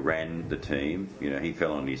guy who ran the team, he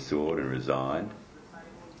fell on his sword and resigned.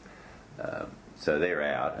 So they're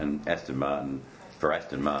out, and Aston Martin,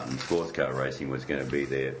 sports car racing was going to be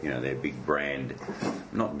their big brand,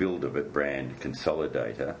 not builder, but brand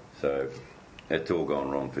consolidator. So it's all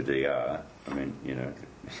gone wrong for DR. I mean,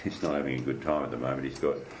 he's not having a good time at the moment. He's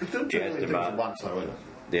got the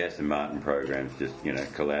Aston Martin program's just,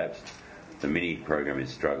 collapsed. The Mini program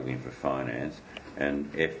is struggling for finance,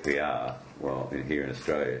 and FPR, well, here in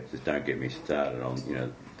Australia, just don't get me started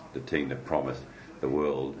on, the team that promised the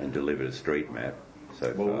world and delivered a street map.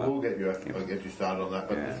 We'll get you started on that,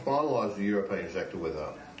 but to finalise the European sector with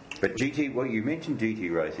that. But GT, well, you mentioned GT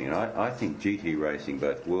racing, and I think GT racing,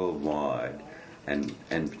 both worldwide and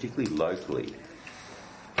particularly locally,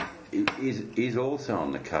 is also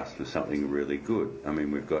on the cusp of something really good. I mean,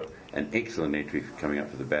 we've got an excellent entry coming up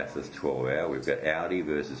for the Bathurst 12-hour. We've got Audi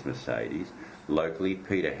versus Mercedes. Locally,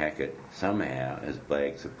 Peter Hackett somehow has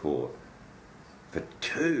bagged support for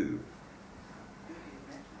two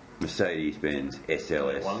Mercedes-Benz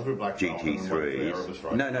SLS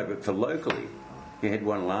GT3s. No, but for locally. He had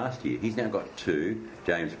one last year. He's now got two.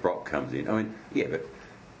 James Brock comes in. I mean, but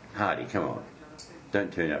Hardy, come on.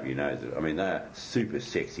 Don't turn up your nose. I mean, they're super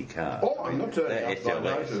sexy cars. Oh, I'm not turning up my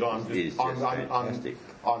nose.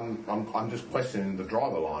 I'm just questioning the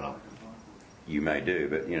driver lineup. You may do,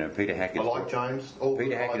 but Peter Hackett. I like James.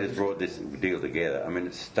 Peter Hackett has brought this deal together. I mean,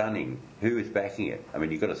 it's stunning. Who is backing it? I mean,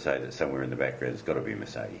 you've got to say that somewhere in the background it's got to be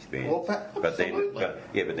Mercedes-Benz. Well, absolutely. But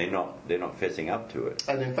they're not fessing up to it.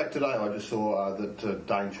 And in fact, today I just saw that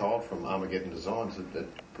Dane Child from Armageddon Designs had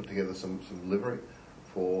put together some livery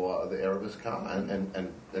for the Erebus car,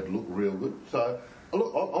 and it looked real good. So,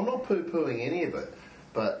 look, I'm not poo-pooing any of it,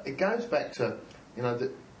 but it goes back to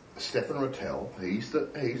Stefan Rattel, he's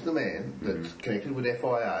the man that's connected with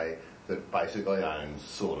FIA that basically owns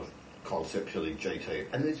sort of conceptually GT.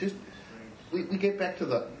 And there's just, we get back to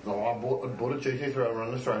I bought a GT3 over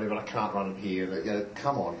in Australia, but I can't run it here.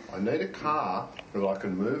 Come on, I need a car that I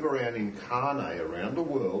can move around in Carne around the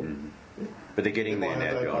world. But they're getting there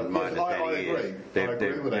now, John. My understanding is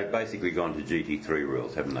they've basically gone to GT3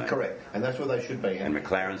 rules, haven't they? Correct, and that's where they should be. And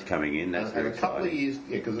McLaren's coming in. That's and a couple of years,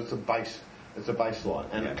 because it's a baseline.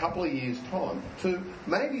 And a couple of years' time, 2,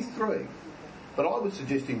 maybe 3, but I would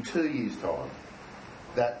suggest in 2 years' time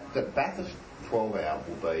that Bathurst 12-hour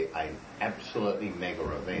will be an absolutely mega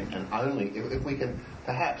event, and only if we can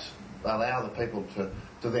perhaps allow the people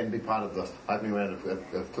to then be part of the opening round of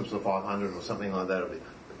Clips of 500 or something like that.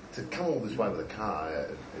 To come all this way with a car,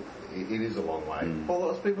 it is a long way. Well,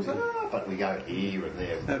 lots of people say, but we go here and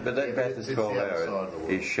there. No, but that Bathurst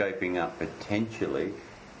 12-hour is shaping up potentially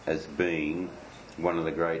as being one of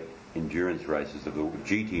the great endurance races of the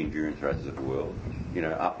GT endurance races of the world.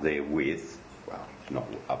 Up there with, well, not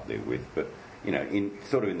up there with, but in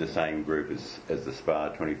sort of in the same group as the Spa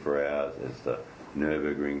 24 hours, as the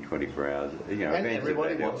Nürburgring 24 hours. And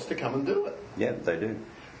everybody wants to come and do it. Yeah, they do.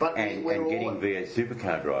 But and getting V8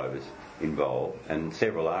 supercar drivers involved, and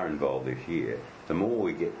several are involved this year, the more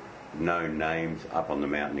we get known names up on the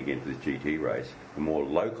mountain again for this GT race, the more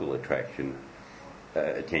local attention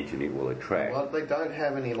it will attract. Well, they don't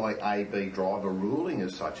have any like A-B driver ruling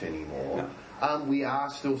as such anymore. No. We are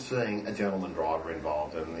still seeing a gentleman driver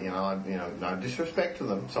involved, and no disrespect to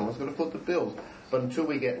them. Someone's got to foot the bills. But until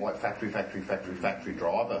we get like factory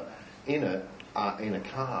driver in a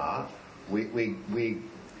car,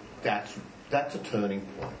 that's a turning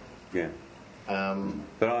point. Yeah.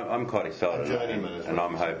 But I'm quite excited, A journeyman is and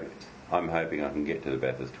what I'm hoping I can get to the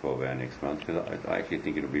Bathurst 12 hour next month, because I actually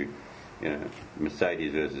think it'll be,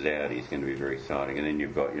 Mercedes versus Audi is going to be very exciting. And then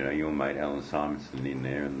you've got, your mate Alan Simonson in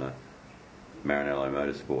there, and the Maranello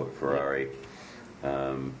Motorsport Ferrari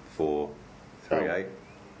 438.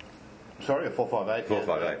 Sorry, a 458.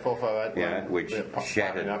 458. 458. Yeah, which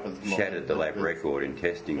shattered the lap record in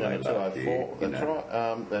testing late last year. That's right.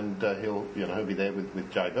 And he'll be there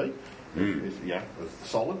with JB. Who's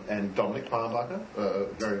solid, and Dominic Farnbacher,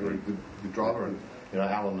 very good driver, and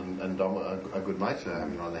Alan and Dom are good mates. They're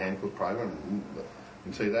having on the Hancock program, and you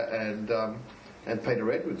can see that, and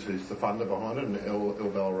Peter Edwards, who's the funder behind it, and Il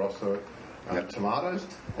Bella Rossa Tomatoes,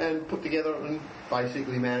 and put together and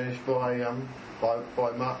basically managed by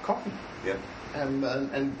Mark Coffin. Yep.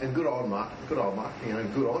 And good old Mark, good on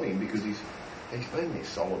him, because he's been there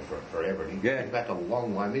solid forever. And he's back a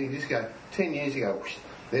long way. I mean, he just go 10 years ago. Whoosh,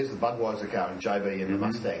 there's the Budweiser car and JB in the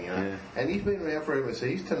Mustang, and he's been around forever. So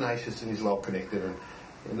he's tenacious and he's well connected. And at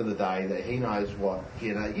the end of the day, that he knows what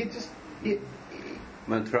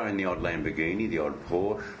Well, throw in the odd Lamborghini, the odd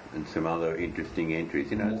Porsche, and some other interesting entries.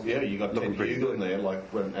 You got Ted Hughes in there,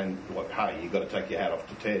 hey, you got to take your hat off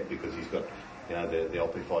to Ted, because he's got the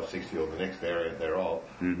LP560 or the next variant thereof,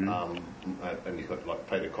 and he's got like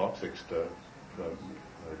Peter Cox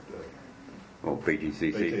Well,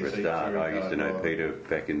 BGCC for a start. I used to know Peter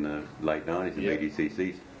back in the late 90s in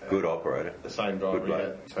BGCC. Good operator. The same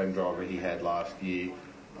driver he had last year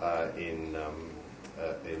in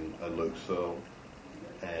Luke Searle,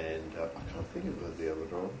 and I can't think of the other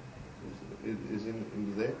driver. Is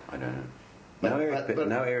in there? I don't know. No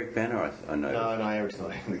Eric Banner, I know. No, Eric's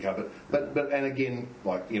not in the cupboard. But and again,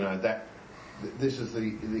 that. This is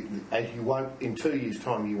as you won't, in 2 years'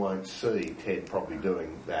 time, you won't see Ted probably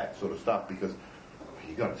doing that sort of stuff, because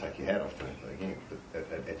you've got to take your hat off to him again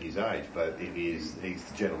at his age. But he's the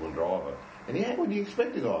gentleman driver, and when you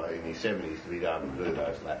expect a guy in his 70s to be able to do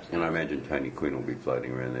those laps. And I imagine Tony Quinn will be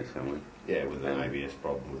floating around there somewhere. Yeah, with an ABS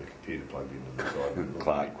problem with a computer plugged into the side.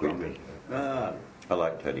 Clark Quinn. I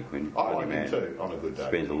like Tony Quinn. I like him too, on a good day.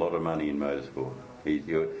 Spends a lot of money in motorsport.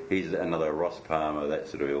 He's another Ross Palmer, that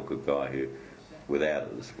sort of ilk of guy who, without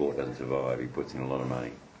it, the sport doesn't survive. He puts in a lot of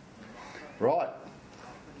money. Right.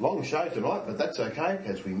 Long show tonight, but that's okay,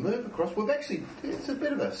 as we move across. It's a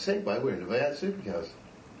bit of a segue. We're into V8 supercars.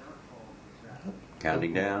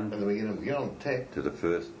 Counting down. And then we get on tech. To the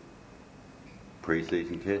first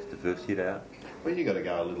pre-season test, the first hit out. Well, you got to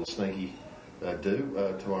go a little sneaky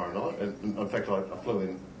tomorrow night. And in fact, I flew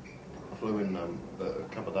in a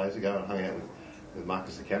couple of days ago and hung out with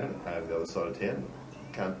Marcus the Cannon over the other side of town.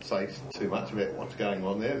 Can't say too much about what's going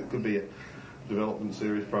on there. It could be a development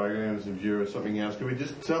series programs of Jura, something else. Could be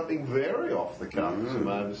just something very off the cuff. Some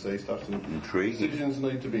overseas stuff. Some intriguing decisions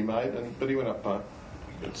need to be made. But he went up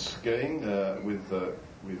skiing with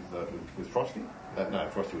Frosty. No,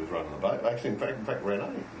 Frosty was running the boat. Actually, in fact, Renee,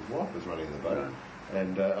 his wife, was running the boat.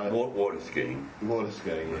 And water skiing. Water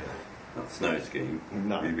skiing, yeah. Not snow skiing.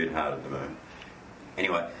 No. It'd be a bit hard at the moment.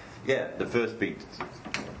 Anyway, the first big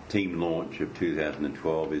team launch of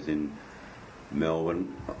 2012 is in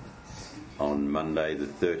Melbourne on Monday, the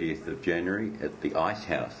 30th of January, at the Ice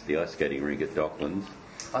House, the ice skating rink at Docklands.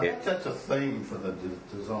 I think that's a theme for the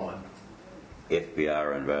design.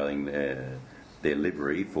 FPR unveiling their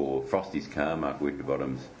livery for Frosty's car, Mark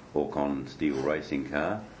Winterbottom's Orcon Steel racing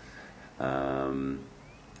car.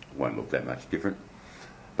 Won't look that much different.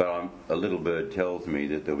 But a little bird tells me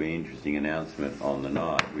that there'll be an interesting announcement on the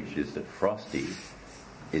night, which is that Frosty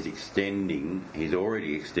is extending his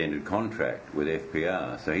already extended contract with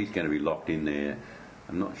FPR. So he's going to be locked in there,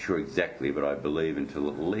 I'm not sure exactly, but I believe until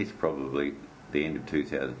at least probably the end of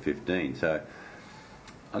 2015. So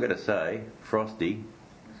I've got to say, Frosty,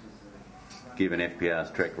 given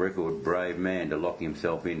FPR's track record, brave man to lock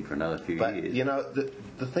himself in for another few years. You know, the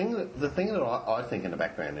thing that I think in the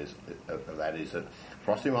background is that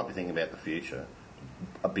Frosty might be thinking about the future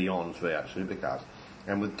beyond V8 supercars,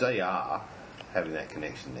 and with DR having that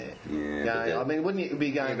connection there. Yeah, I mean, wouldn't you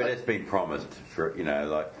be going? Yeah, but it's been promised for,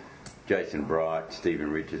 like Jason Bright,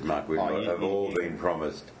 Stephen Richards, Mark Whitmore have all been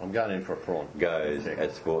promised I'm going in for a prawn. goes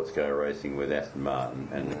at Sports Go Racing with Aston Martin,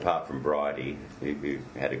 and apart from Brighty, who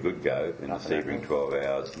had a good go in the Sebring 12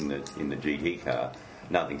 hours in the GT car,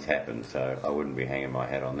 nothing's happened. So I wouldn't be hanging my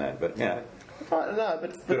hat on that. But No,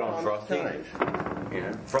 but good on Frosty. Change.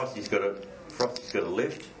 Frosty's got a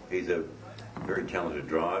lift. He's a very talented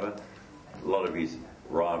driver. A lot of his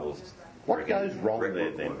rivals. What goes wrong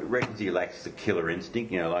there then? Reckons he lacks the killer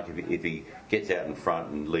instinct. Like if he gets out in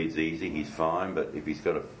front and leads easy, he's fine. But if he's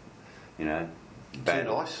got a,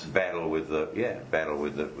 battle with the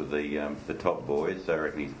top boys,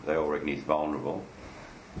 they all reckon he's vulnerable.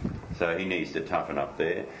 So he needs to toughen up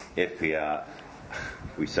there. FPR,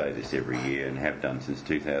 we say this every year and have done since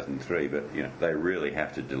 2003, but they really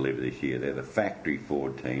have to deliver this year. They're the factory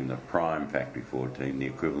Ford team, the prime factory Ford team, the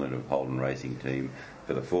equivalent of Holden Racing team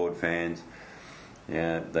for the Ford fans.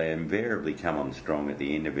 They invariably come on strong at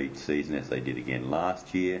the end of each season, as they did again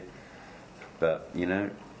last year. But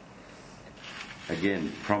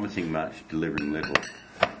again, promising much, delivering little.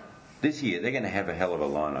 This year they're going to have a hell of a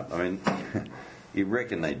lineup. I mean, you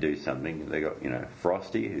reckon they do something. They got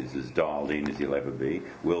Frosty, who's as dialed in as he'll ever be.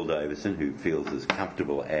 Will Davison, who feels as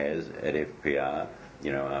comfortable as at FPR.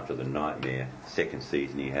 After the nightmare second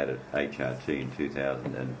season he had at HRT in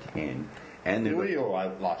 2010. And you were all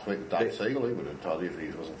right last week with Dave Siegel. He would have told you if he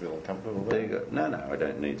wasn't feeling comfortable. No, I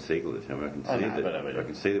don't need Siegel to tell me. I can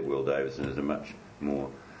see that Will Davison is a much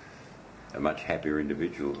happier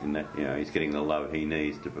individual in that he's getting the love he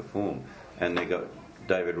needs to perform. And they got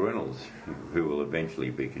David Reynolds, who will eventually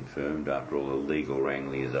be confirmed after all the legal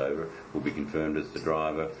wrangling is over, will be confirmed as the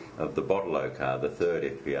driver of the Bottolo car, the third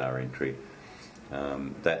FPR entry.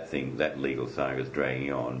 That legal saga is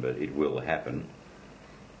dragging on, but it will happen.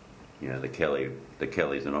 The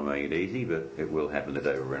Kellys are not making it easy, but it will happen that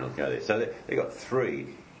David Reynolds go there. So they've got three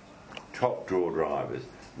top draw drivers.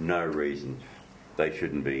 No reason they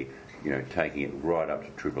shouldn't be, taking it right up to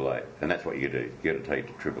Triple Eight. And that's what you do. You got to take it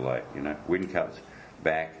to Triple Eight. Windcup's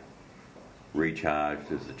back,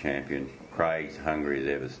 recharged as the champion. Craig's hungry as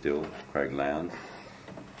ever still. Craig Lowndes.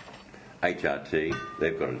 HRT,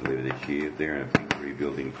 they've got to deliver this year. They're in a big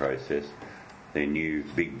rebuilding process. Their new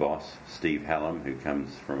big boss, Steve Hallam, who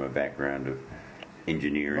comes from a background of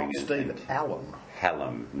engineering. Not Steve Allen.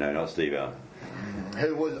 Hallam. No, not Steve Allen.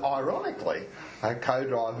 Who was, ironically, a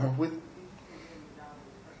co-driver with...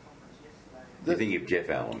 You think of Jeff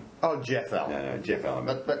Allen? Oh, Jeff Allen. No, Jeff Allen,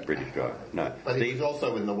 but British driver. No, but Steve, he was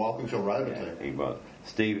also in the Walkinshaw Rover team. He was.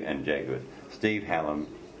 Steve and Jaguars. Steve Hallam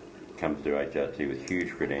comes to HRT with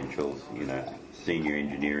huge credentials, senior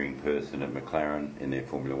engineering person at McLaren in their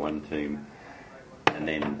Formula One team. And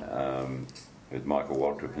then with Michael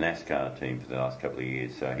Waltrip, NASCAR team for the last couple of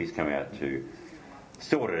years. So he's come out to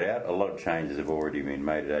sort it out. A lot of changes have already been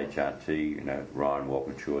made at HRT. Ryan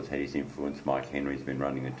Walkinshaw's had his influence. Mike Henry's been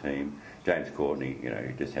running the team. James Courtney,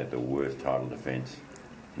 who just had the worst title defence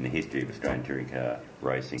in the history of Australian touring car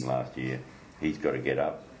racing last year. He's got to get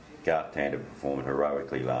up. Garth Tander performed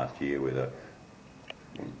heroically last year with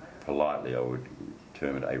politely I would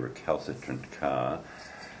term it, a recalcitrant car.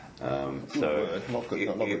 Not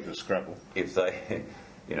good for Scrabble. If they,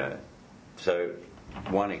 so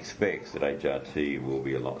one expects that HRT will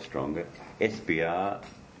be a lot stronger. SBR,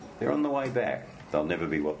 they're on the way back. They'll never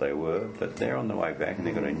be what they were, but they're on the way back, and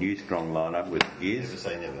they've got a new strong lineup with gears. Never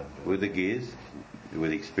say never. With the gears,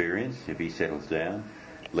 with experience. If he settles down,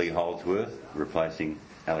 Lee Holdsworth replacing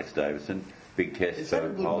Alex Davison. Big test Is that a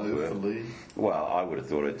good Holdsworth. move for Lee? Well, I would have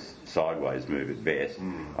thought it's sideways move at best.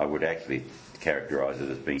 I would actually characterise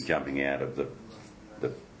it as being jumping out of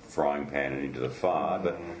the frying pan and into the fire.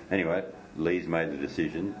 But anyway, Lee's made the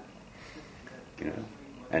decision,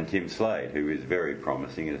 and Tim Slade, who is very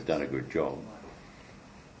promising and has done a good job.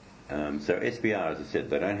 So SBR, as I said,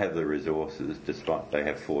 they don't have the resources, despite they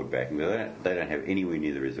have Ford backing. They don't have anywhere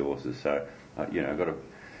near the resources. So, I've got to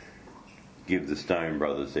give the Stone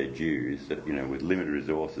brothers their dues that, with limited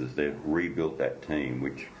resources, they've rebuilt that team,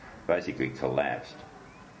 which basically collapsed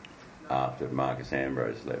after Marcus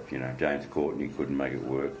Ambrose left. James Courtney couldn't make it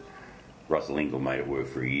work. Russell Ingall made it work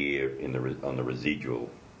for a year on the residual,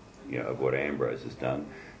 of what Ambrose has done.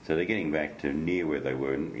 So they're getting back to near where they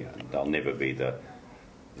were. And, they'll never be the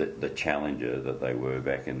challenger that they were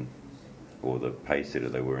back in, or the pace setter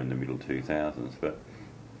they were in the middle 2000s. But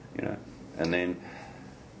and then.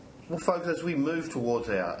 Well, folks, as we move towards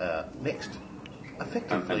our next,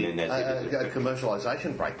 effectively, a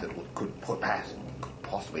commercialisation break that could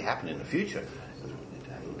possibly happen in the future, we need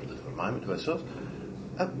to have a little bit of a moment to ourselves.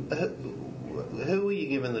 Who are you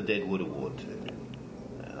giving the Deadwood Award to?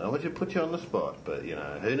 I want to put you on the spot, but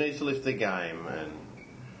who needs to lift their game? And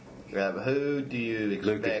Who do you expect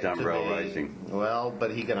Lucas Dumbrell to be? Racing. Well,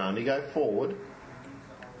 but he can only go forward.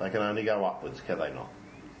 They can only go upwards, can they not?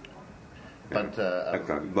 But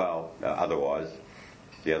Okay. Well, otherwise,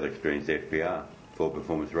 the other extreme is FPR, Ford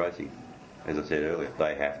Performance Racing. As I said earlier,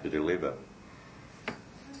 they have to deliver.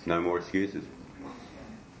 No more excuses.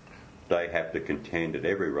 They have to contend at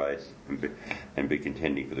every race and be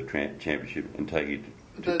contending for the championship and take it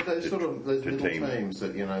those little to teams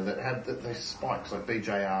that that have those spikes like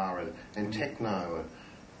BJR and Techno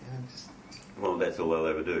and just Well, that's all they'll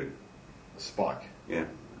ever do. spike. Yeah,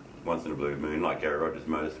 once in a blue moon, like Gary Rogers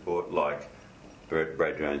Motorsport, like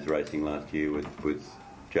Brad Jones Racing last year with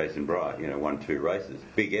Jason Bright. Won 2 races,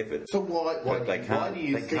 big effort. So why But they can't. do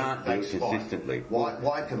you They think can't they do it spike? consistently.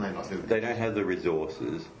 Why can they not do it? They don't have the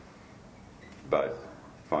resources, both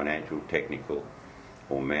financial, technical,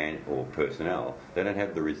 or personnel. They don't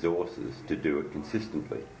have the resources to do it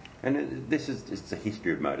consistently. And it's the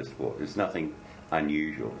history of motorsport. It's nothing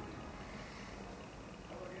unusual.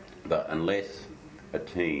 But unless a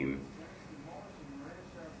team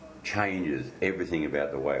changes everything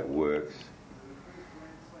about the way it works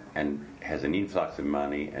and has an influx of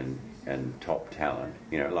money and top talent,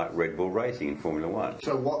 like Red Bull Racing in Formula One.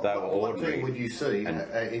 So what ordinary team would you see and-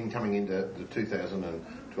 in coming into the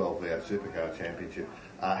 2012 V8 Supercar Championship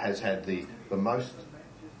has had the most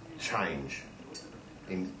change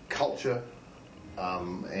in culture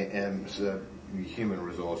and human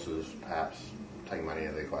resources, perhaps taking money out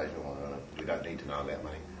of the equation? Well, we don't need to know about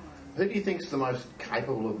money. Who do you think is the most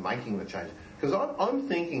capable of making the change? Because I'm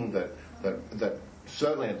thinking that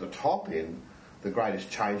certainly at the top end, the greatest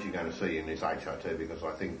change you're going to see in this HRT, because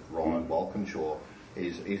I think Ryan Walkinshaw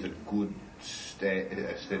is a good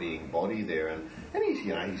steadying body there, and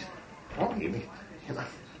he's probably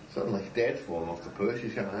suddenly Dad's fallen off the perch.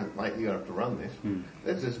 He's going, mate, you're going to have to run this.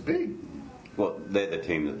 That's just big. Well, they're the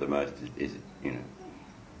team that the most is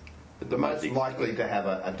The most likely to have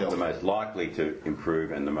a delta. the most likely to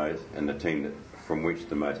improve, and the team that from which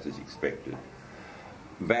the most is expected.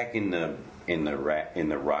 Back in the ruck in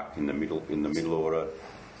the middle order,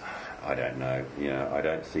 I don't know. I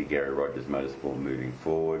don't see Gary Rogers Motorsport moving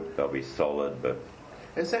forward. They'll be solid, but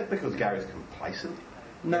Is that because Gary's complacent?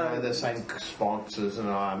 No. They're saying sponsors and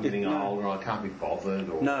I'm getting older and I can't be bothered.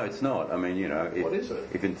 Or no, it's not. I mean, What is it?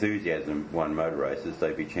 If Enthusiasm won motor races,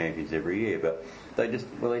 they'd be champions every year. But they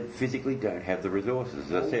they physically don't have the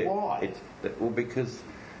resources. As I said, why? Because.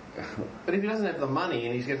 But if he doesn't have the money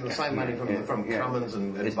and he's getting the same money from Cummins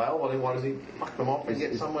and Bale, well, then why does he fuck them off and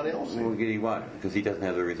get someone else in? Well, he won't, because he doesn't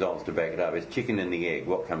have the results to back it up. It's chicken and the egg.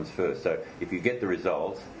 What comes first? So if you get the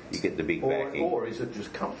results, you get the big backing. Or is it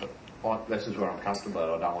just comfort? This is where I'm comfortable.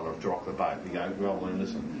 I don't want to rock the boat. You go, well,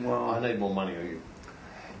 listen, I need more money. Or you.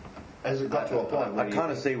 Has it got to a point where I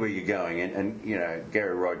kind of see where you're going, and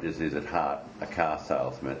Gary Rogers is at heart a car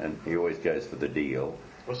salesman, and he always goes for the deal.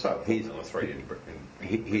 Well, so Formula 3 in Britain.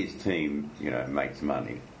 His team, makes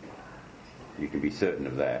money. You can be certain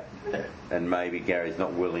of that. Yeah. And maybe Gary's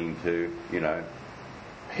not willing to,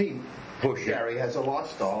 push Gary has a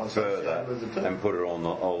lifestyle further associated with the team. and put it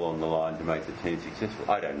all on the line to make the team successful.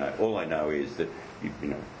 I don't know. All I know is that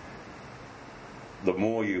the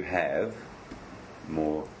more you have,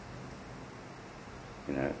 more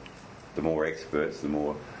the more experts, the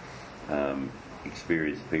more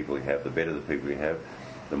experienced people you have, the better the people you have,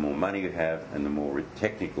 the more money you have, and the more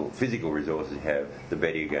physical resources you have, the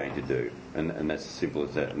better you're going to do. And that's as simple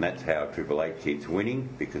as that. And that's how Triple Eight keeps winning,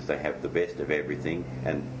 because they have the best of everything,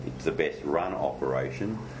 and it's the best run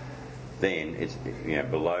operation. Then it's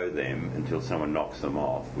below them until someone knocks them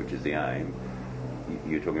off, which is the aim.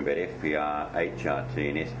 You're talking about FPR, HRT,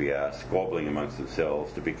 and SPR squabbling amongst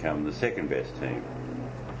themselves to become the second best team.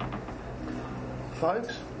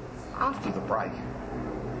 Folks, after the break,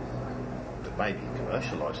 that may be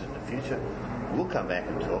commercialised in the future, we'll come back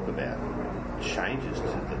and talk about changes to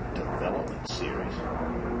the development series,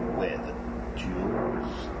 where the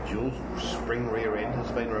dual spring rear end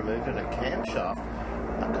has been removed and a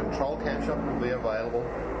control camshaft will be available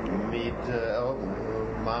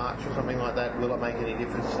mid-March or something like that. Will it make any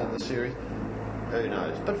difference in the series? Who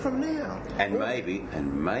knows? But from now... And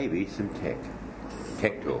maybe some tech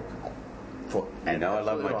talk. I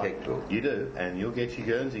love my tech talk. You do, and you'll get your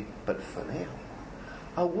Guernsey. But for now,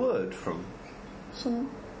 a word from some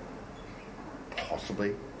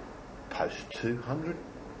possibly post-200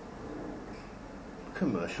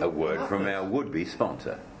 commercial A word from partners. our would-be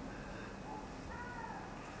sponsor.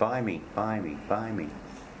 Buy me.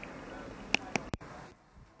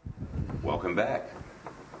 Welcome back.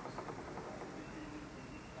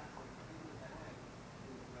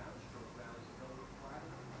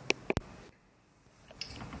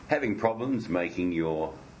 Having problems making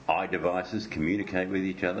your iDevices communicate with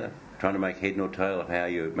each other? Trying to make head nor tail of how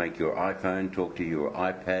you make your iPhone talk to your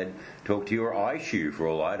iPad, talk to your iShoe for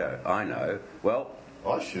all I know. Well,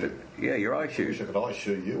 iShoe? Yeah, your iShoe. I wish I could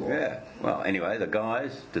iShoe you. Yeah. Well, anyway, the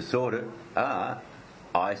guys to sort it are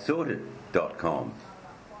iSorted.com.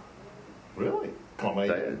 Really?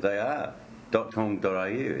 They are. .com.au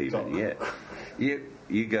even, yeah.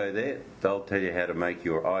 You go there, they'll tell you how to make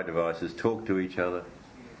your iDevices talk to each other,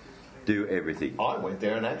 do everything. I went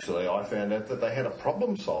there and actually I found out that they had a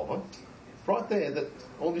problem solver right there that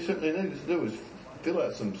all you simply needed to do was fill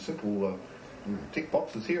out some simple tick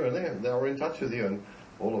boxes here and there. They were in touch with you, and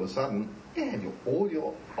all of a sudden you had all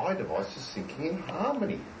your iDevices syncing in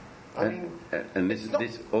harmony. And this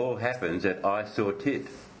all happens at iSorted.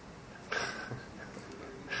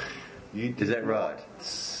 Is that right?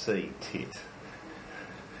 See tit.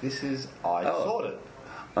 This is iSorted.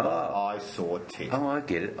 I saw tit. Oh, I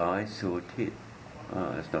get it. I saw tit.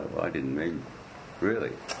 Oh, that's not what I didn't mean.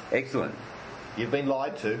 Really? Excellent. You've been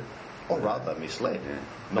lied to, or rather misled. Yeah.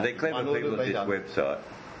 But they're clever people at this website,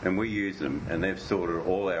 and we use them, and they've sorted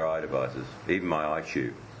all our iDevices, even my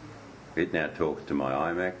iShoe. It now talks to my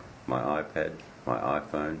iMac, my iPad, my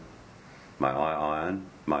iPhone, my iIron,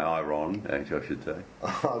 my iRon, actually I should say. My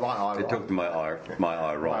iRon. It talked to my iRon. My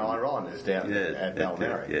iRon is down at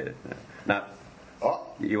Balmary. Yeah. No. Oh.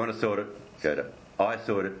 You want to sort it? Go to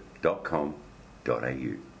isorted.com.au.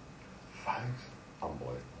 Folks,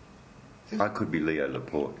 unbelievable. I could be Leo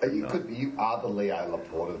Laporte. You are the Leo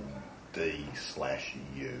Laporte of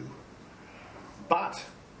D/U. But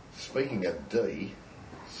speaking of D/VS,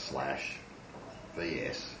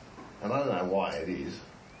 and I don't know why it is,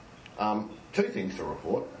 two things to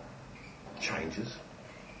report: changes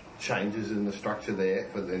in the structure there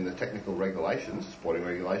in the technical regulations, sporting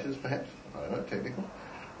regulations, perhaps. I don't know, technical,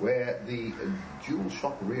 where the dual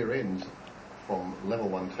shock rear ends from level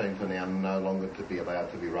 1 teams are now no longer to be allowed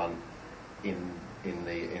to be run in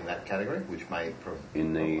that category, which may a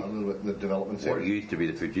little bit the development series. What used to be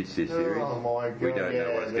the Fujitsu series. Oh my God! We don't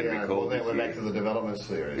know what it's going to be called. Well, then we're back to the development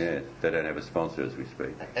series. Yeah, they don't have a sponsor as we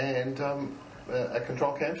speak. And a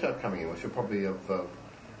control camshaft coming in, which are probably of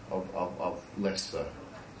less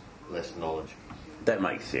knowledge. That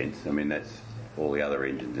makes sense. I mean, that's all the other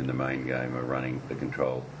engines in the main game are running the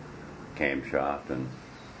control camshaft, and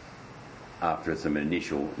after some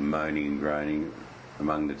initial moaning and groaning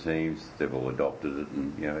among the teams, they've all adopted it,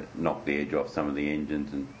 and it knocked the edge off some of the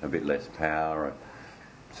engines, and a bit less power, and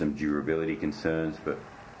some durability concerns, but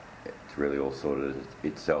it's really all sorted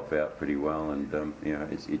itself out pretty well, and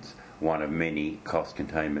it's one of many cost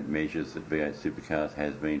containment measures that V8 Supercars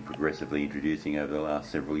has been progressively introducing over the last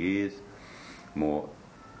several years. More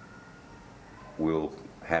will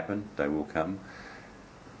happen, they will come.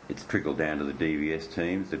 It's trickled down to the DVS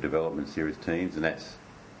teams, the development series teams, and that's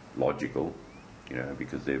logical,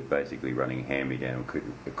 because they're basically running hand-me-down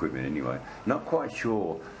equipment anyway. Not quite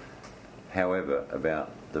sure, however,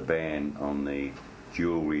 about the ban on the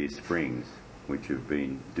dual rear springs, which have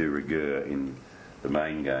been de rigueur in the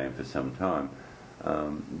main game for some time.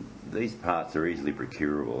 These parts are easily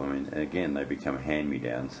procurable. I mean, again, they become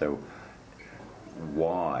hand-me-down, so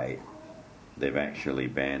why they've actually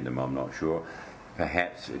banned them, I'm not sure.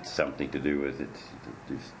 Perhaps it's something to do with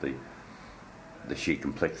the sheer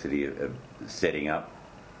complexity of setting up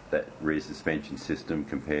that rear suspension system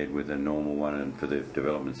compared with a normal one, and for the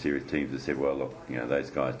development series teams that said, well, look, those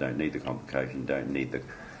guys don't need the complication, don't need the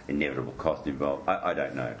inevitable cost involved. I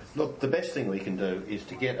don't know. Look, the best thing we can do is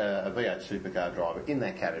to get a V8 Supercar driver in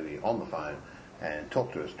that category on the phone and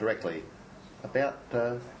talk to us directly about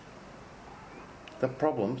the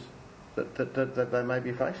problems that they may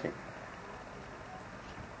be facing.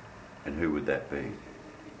 And who would that be?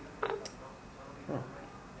 Oh.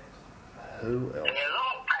 Who else?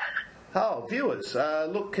 Oh, viewers,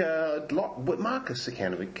 Marcus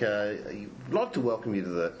Sekanovic, I'd like to welcome you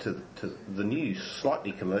to the new,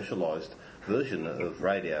 slightly commercialised version of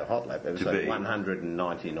Radio Hot Lap, episode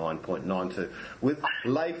 199.92, with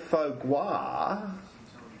Les Fogouars.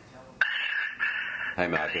 Hey,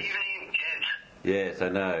 Marcus. Yes, I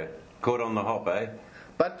know. Caught on the hop, eh?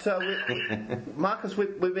 But Marcus,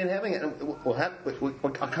 we've been having it. I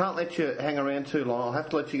can't let you hang around too long. I'll have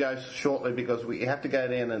to let you go shortly because we have to go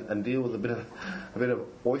down and deal with a bit of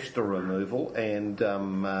oyster removal, and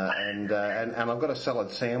I've got a salad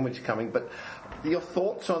sandwich coming. But your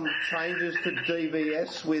thoughts on changes to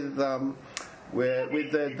DVS with the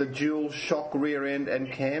dual shock rear end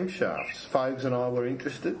and camshafts? Fogues and I were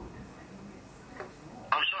interested.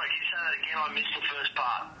 I'm sorry, can you say that again? I missed the first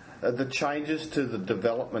part. The changes to the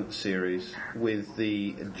development series with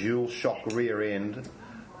the dual shock rear end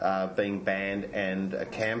being banned and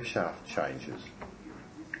camshaft changes?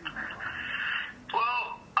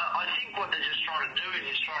 Well, I think what they're just trying to do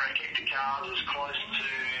is trying to keep the cars as close to,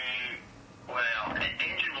 well,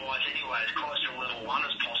 engine-wise anyway, as close to level 1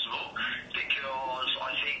 as possible, because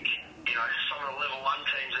I think, some of the level 1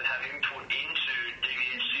 teams that have input into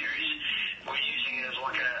DVS series were using it as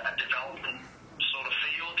like a development sort of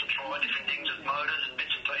field to try different things with motors and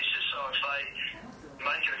bits and pieces. So if they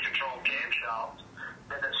make it a controlled camshaft,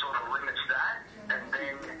 then it sort of limits that. And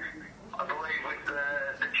then I believe with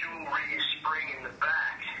the dual rear spring in the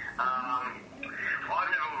back,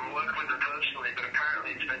 I've never worked with it personally, but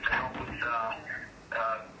apparently it's meant to help with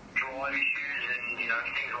drive issues and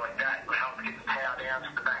things like that. It helps get the power down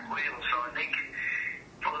to the back wheel. So I think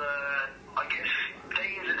for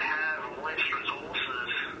teams that have less resources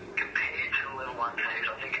compared to the level 1 teams,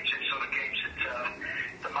 I think it just sort of keeps it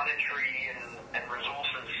the monetary and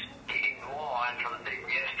resources in line for the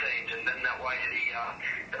DVS teams, and then that way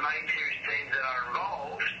the main series teams that are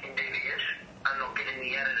involved in DVS are not getting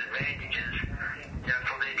the added advantages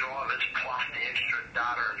for their drivers plus the extra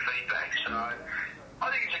data and feedback. So I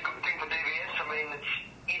think it's a good thing for DVS. I mean,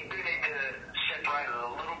 you do need to separate it a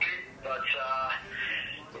little bit, but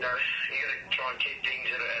you got to try and keep things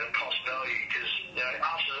at a cost value, because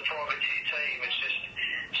us as a privateer team, it's just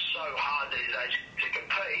so hard these days to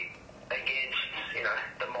compete against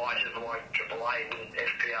the might of like AAA and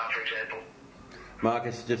FPR, for example.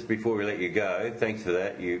 Marcus, just before we let you go, thanks for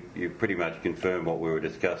that. You pretty much confirmed what we were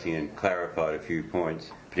discussing and clarified a few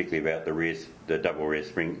points, particularly about the double rear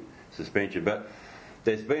spring suspension. But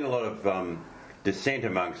there's been a lot of dissent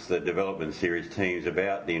amongst the development series teams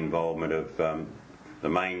about the involvement of the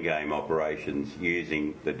main game operations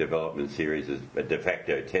using the development series as a de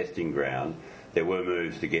facto testing ground. There were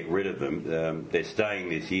moves to get rid of them. They're staying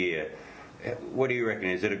this year. What do you reckon?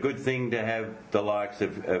 Is it a good thing to have the likes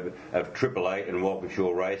of Triple Eight and Walkinshaw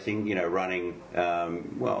Racing, running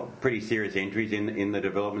pretty serious entries in the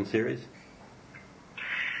development series?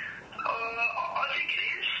 I think it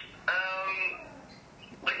is.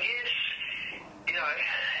 I guess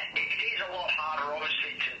it is a lot harder,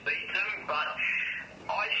 obviously, to beat them, but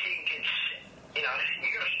I think it's you got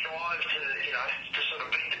to strive to sort of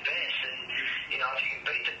beat the best, and if you can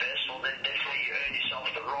beat the best, well then definitely you earn yourself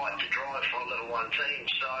the right to drive for a level 1 team.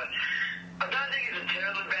 So I don't think it's a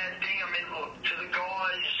terribly bad thing. I mean, look, to the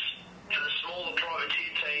guys, to the smaller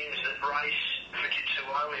privateer teams that race Fujitsu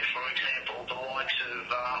only, for example, the likes of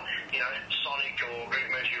Sonic or Greg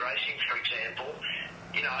Murphy Racing, for example,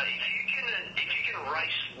 if you can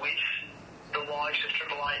race with the likes of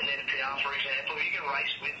Triple Eight and NPR, for example, if you can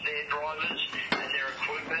race with their drivers and their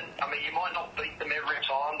equipment, I mean, you might not beat them every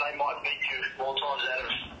time. They might beat you more times out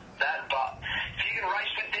of that, but if you can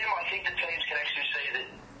race with them, I think the teams can actually see that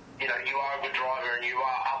you are a good driver and you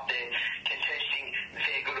are up there contesting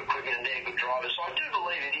their good equipment and their good drivers. So I do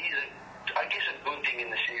believe it is, a good thing in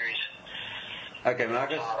the series. Okay,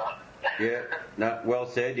 Marcus. Yeah, no, well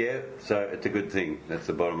said, yeah. So it's a good thing. That's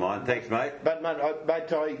the bottom line. Thanks, mate. But, mate,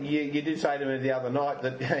 Ty, you did say to me the other night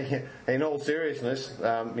that, in all seriousness,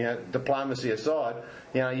 diplomacy aside,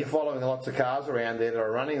 you're following lots of cars around there that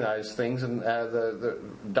are running those things and the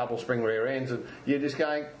double spring rear ends, and you're just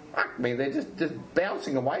going, fuck me, they're just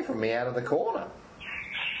bouncing away from me out of the corner.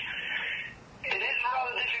 It is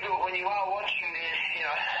rather difficult when you are watching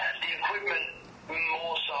the equipment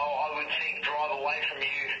more so, I would think, drive away from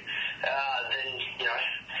you than,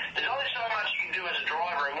 there's only so much you can do as a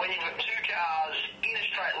driver, and when you've got two cars in a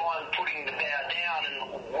straight line putting the power down and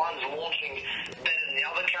one's launching better than the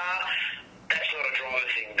other car, that's not a driver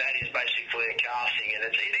thing. That is basically a car thing, and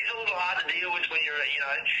it is a little hard to deal with when you're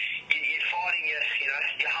fighting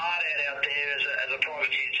your heart out there as a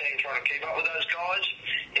privateer team trying to keep up with those guys.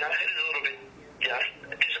 It is a little bit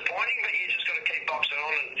disappointing, but you just got to keep boxing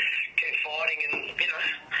on and keep fighting, and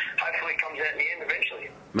hopefully it comes out in the end eventually.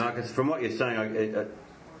 Marcus, from what you're saying,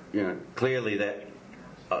 clearly that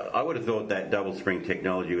I would have thought that double spring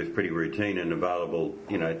technology was pretty routine and available,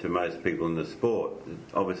 to most people in the sport.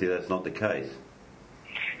 Obviously, that's not the case.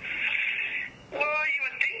 Well, you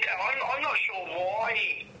would think that. I'm not sure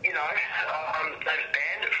why, they've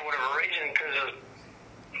banned it for whatever reason, because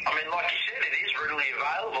like you said, it is readily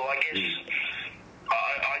available. I guess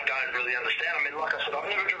I don't really understand. Like I said, I've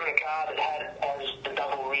never driven a car that has the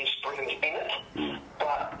double rear springs in it,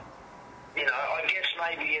 but I guess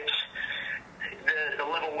maybe it's the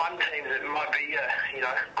level 1 teams that might be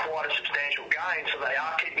quite a substantial gain, so they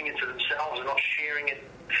are keeping it to themselves and not sharing it,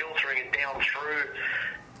 filtering it down through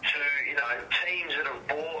to teams that have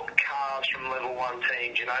bought cars from level 1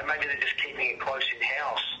 teams. Maybe they're just keeping it close in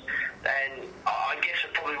house, and I guess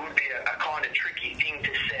it probably would be a kind of tricky thing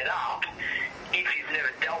to set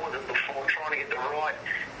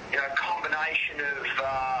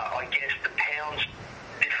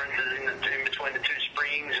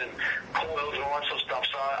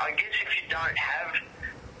I guess if you don't have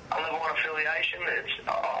a level 1 affiliation,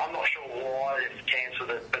 I'm not sure why they've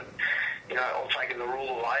cancelled it, but, or taken the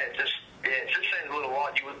rule away. It just seems a little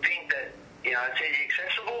odd. You would think that, it's easy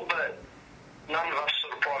accessible, but none of us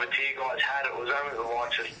sort of privateer guys had it. It was only the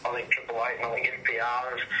likes of, I think, 888 and I think FPR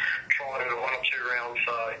have tried it at 1 or 2 rounds,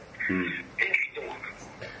 so interesting.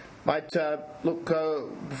 Mate, look,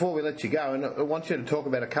 before we let you go, and I want you to talk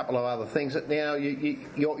about a couple of other things. Now,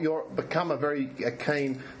 you're become a very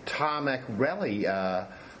keen tarmac rally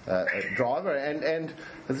driver, and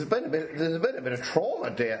there's been a bit of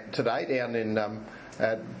trauma today down in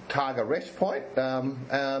Targa Rest Point.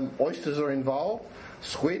 Oysters are involved,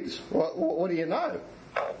 squids. What do you know?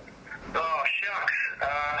 Oh, shucks.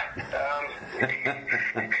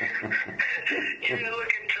 Look, I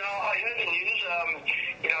heard the news.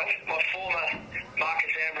 My former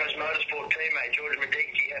Marcus Ambrose motorsport teammate, George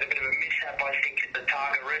Medici, had a bit of a mishap, I think, at the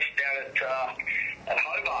Targa Rest down at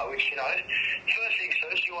Hobart, which, first things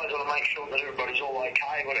first, you always want to make sure that everybody's all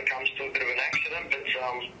okay when it comes to a bit of an accident, but, I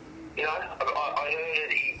heard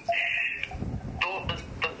that he thought that,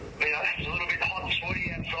 it was a little bit hot and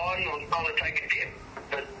sweaty outside and was trying to take a dip,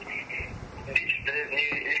 but it's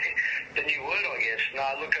the new word, I guess. No,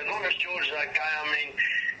 look, as long as George is okay, I mean,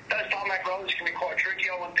 those tarmac roads can be quite tricky,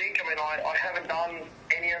 I would think. I mean, I haven't done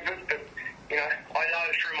any of it, but, I know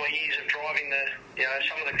through my years of driving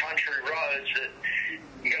some of the country roads that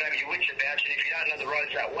you've got to have your wits about you. If you don't know the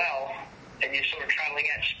roads that well and you're sort of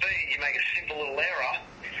travelling at speed, you make a simple little error,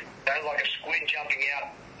 like a squid jumping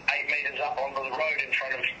out 8 metres up onto the road in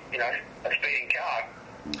front of, a speeding car.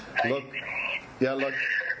 Look,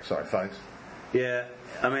 sorry, folks. Yeah,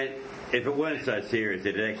 I mean, if it weren't so serious,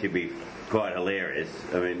 it'd actually be quite hilarious.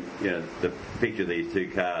 I mean, the picture of these two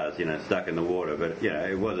cars, stuck in the water, but,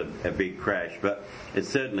 it was a big crash. But it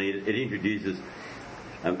certainly, it introduces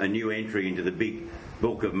a new entry into the big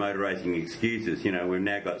book of motor racing excuses. We've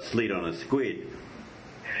now got slid on a squid.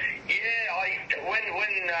 Yeah, when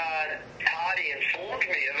Hardy informed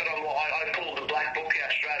me of it, I pulled the black book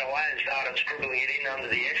out straight away and started scribbling it in under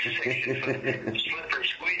the S section for slippery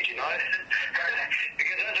squid,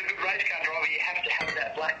 because as a good race car driver, you have to have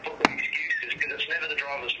that black book of excuses because it's never the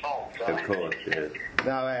driver's fault. So. Of course, yeah.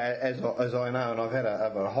 No, as I know, and I've had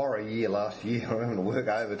a horror year last year. I'm having to work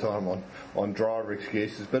overtime on driver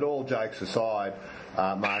excuses. But all jokes aside,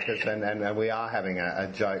 Marcus, and we are having a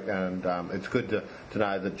joke, and it's good to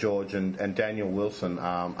know that George and Daniel Wilson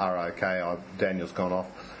are okay. Daniel's gone off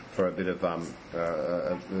for a bit of a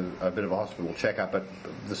hospital checkup, but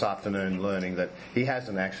this afternoon learning that he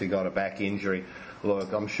hasn't actually got a back injury.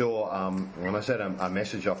 Look, I'm sure when I sent a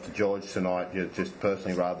message off to George tonight, just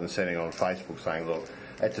personally rather than sending it on Facebook, saying, look,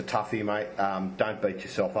 it's a toughie, mate. Don't beat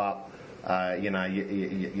yourself up.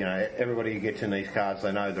 Everybody who gets in these cars,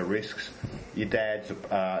 they know the risks. Your dad's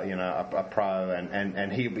a pro,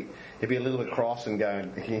 and he'll be a little bit cross and go,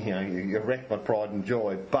 you wrecked my pride and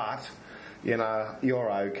joy, but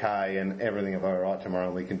you're okay and everything will be all right tomorrow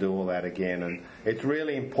and we can do all that again. And it's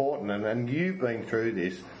really important, and you've been through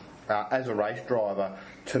this as a race driver,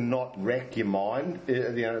 to not wreck your mind,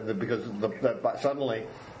 because but suddenly,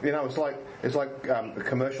 it's like a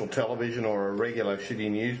commercial television or a regular shitty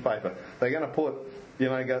newspaper. They're going to put,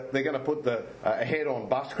 they're going to put the a head-on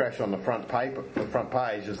bus crash on the front page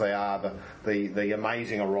as they are the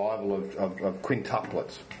amazing arrival of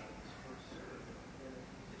quintuplets.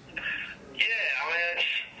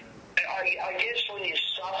 I guess when you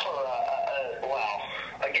suffer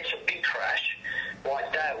a big crash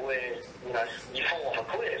like that, where you fall off a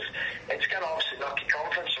cliff, it's going to obviously knock your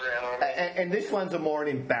confidence around. And this one's a more an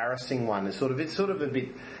embarrassing one. It's sort of a bit,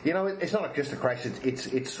 it's not just a crash.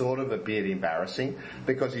 It's sort of a bit embarrassing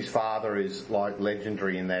because his father is like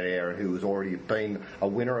legendary in that era, who has already been a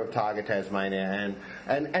winner of Targa Tasmania,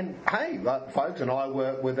 and hey, folks, and I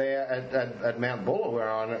were there at Mount Buller,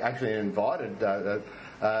 where I actually invited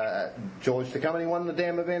George to come, and he won the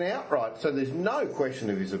damn event outright. So there's no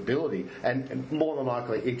question of his ability, and more than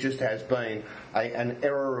likely it just has been an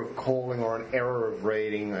error of calling or an error of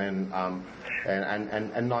reading, and no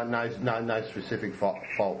specific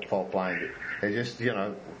fault blamed. It's just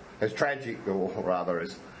as tragic, or rather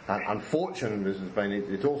as unfortunate as it's been.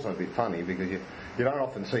 It's also a bit funny because you don't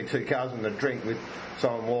often see two cars in the drink with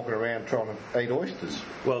someone walking around trying to eat oysters.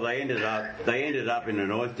 Well, they ended up in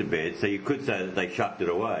an oyster bed, so you could say that they shucked it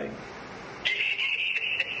away.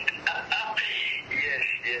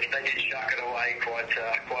 Yes, they did shuck it away quite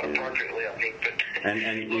appropriately, I think. But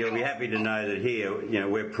and you'll be happy to know that here,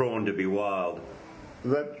 we're prawn to be wild.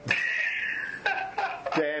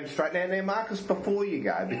 Damn straight. Now, Marcus, before you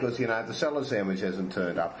go, because, the salad sandwich hasn't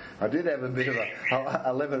turned up, I did have a bit of a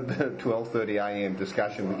 12:30am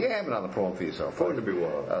discussion. You have another prawn for yourself. Prawn to be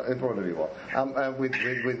wild.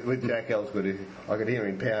 With Jack Ellswood. I could hear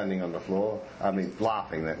him pounding on the floor. I mean,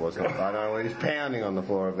 laughing, that wasn't it. I know he was pounding on the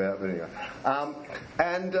floor about it, but anyway.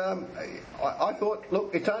 I thought,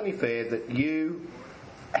 look, it's only fair that you,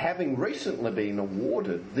 having recently been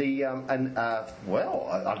awarded the,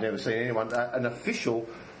 I've never seen anyone, an official.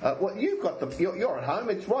 You've got you're at home.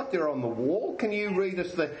 It's right there on the wall. Can you read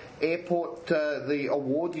us the airport, the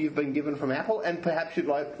award you've been given from Apple, and perhaps you'd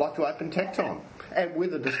like to open Tech Time, and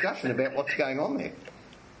with a discussion about what's going on there.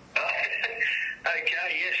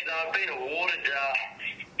 Okay, yes, I've been awarded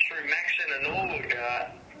through Maxon and Norwood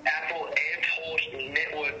Apple Airport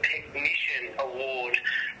Network Technician Award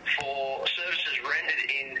for services rendered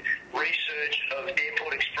in research of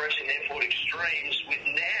Airport Express and Airport Extremes, with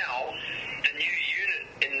now the new unit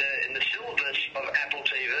in the syllabus of Apple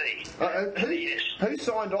TV. Who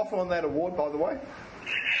signed off on that award, by the way?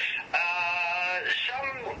 Some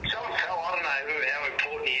fellow, I don't know how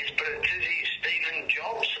important he is, but it's Stephen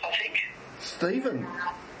Jobs, I think.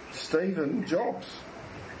 Stephen Jobs.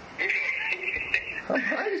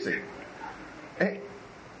 Amazing.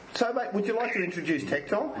 So, mate, would you like to introduce Tech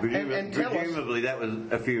Talk? And tell presumably that was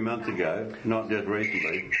a few months ago, not just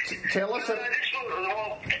recently. Tell us. The first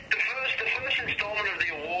instalment of the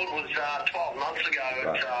award was 12 months ago.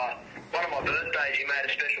 Right. At one of my birthdays, he made a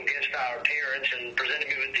special guest star appearance and presented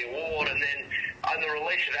me with the award. And then on the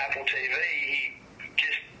release of Apple TV, he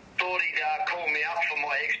just thought he'd call me up for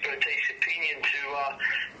my expertise opinion to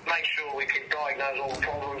make sure we could diagnose all the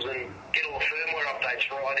problems and get all the firmware updates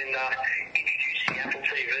right in introducing Apple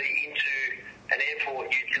TV into an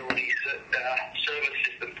airport utility service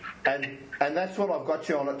system. And that's what I've got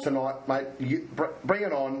you on it tonight, mate. Bring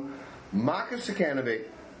it on. Marcus Sukanovic,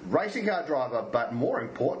 racing car driver, but more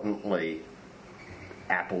importantly,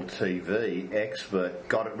 Apple TV expert.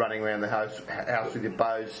 Got it running around the house with your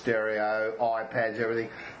Bose stereo, iPads, everything.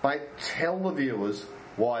 Mate, tell the viewers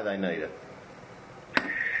why they need it.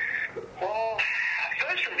 Well,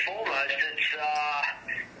 first and foremost,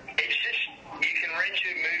 it's just you can rent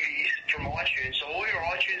your movies from iTunes. So all your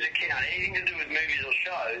iTunes account, anything to do with movies or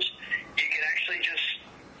shows, you can actually just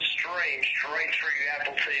stream straight through your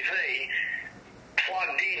Apple TV,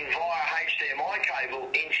 plugged in via HDMI cable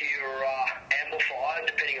into your amplifier,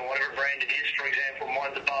 depending on whatever brand it is. For example,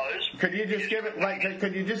 mine's a Bose. Could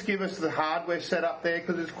you just give us the hardware set up there,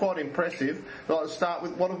 because it's quite impressive. Let's start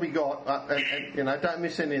with what have we got, and don't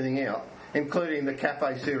miss anything out, including the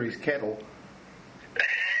Cafe Series kettle.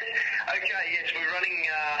 Okay, yes, we're running.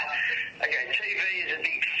 TV is a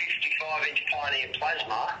big 55-inch Pioneer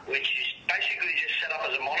Plasma, which is basically just set up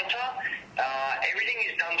as a monitor. Everything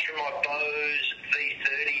is done through my Bose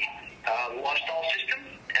V30 lifestyle system.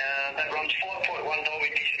 That runs 5.1 Dolby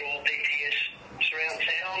Digital DTS surround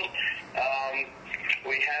sound.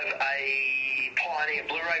 We have a Pioneer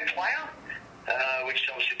Blu-ray player, which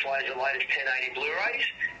obviously plays the latest 1080 Blu-rays.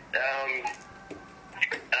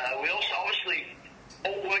 We also obviously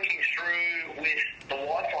all working through with the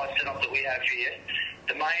Wi-Fi setup that we have here.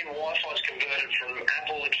 The main Wi-Fi is converted from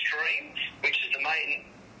Apple Extreme, which is the main,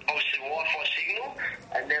 obviously, Wi-Fi signal,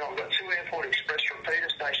 and then I've got two Airport Express repeater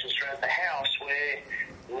stations throughout the house where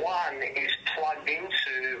one is plugged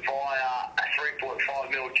into via a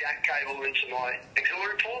 3.5mm jack cable into my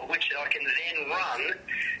auxiliary port, which I can then run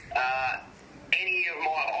any of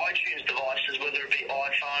my iTunes devices, whether it be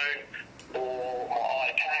iPhone or my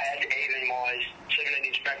iPad, even my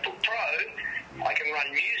 17-inch MacBook Pro. I can run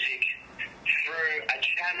music through a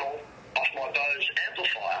channel off my Bose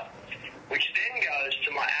amplifier, which then goes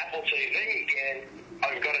to my Apple TV again.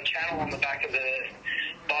 I've got a channel on the back of the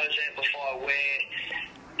Bose amplifier where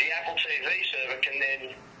the Apple TV server can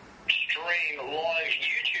then stream live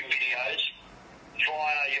YouTube videos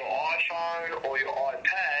via your iPhone or your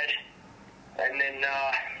iPad, and then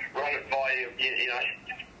run it via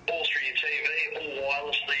all through your TV, all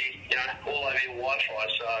wirelessly, all over your Wi-Fi.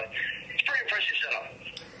 So it's a pretty impressive setup.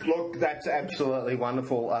 Look, that's absolutely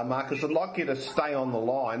wonderful, Marcus. I'd like you to stay on the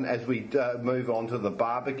line as we move on to the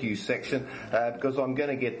barbecue section, because I'm going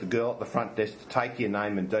to get the girl at the front desk to take your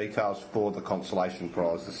name and details for the consolation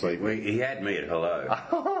prize this evening. Well, he had me at hello.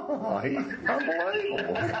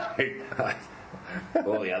 Unbelievable.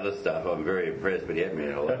 All the other stuff, I'm very impressed, but he had me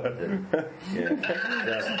at hello.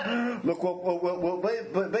 Yeah. Look,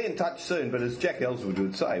 we'll be in touch soon, but as Jack Ellswood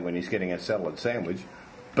would say when he's getting a salad sandwich,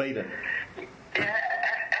 beat it. Yeah,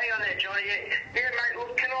 hang on there, Johnny. Yeah, mate,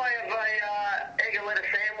 look, can I have a egg and lettuce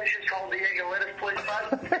sandwich? Just hold the egg and lettuce, please,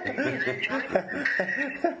 bud.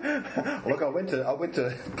 Look, I went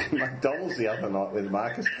to McDonald's the other night with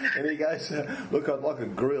Marcus, and he goes, "Look, I'd like a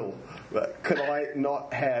grill, but could I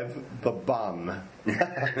not have the bun?"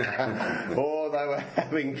 Oh, they were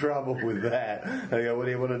having trouble with that. They go, "What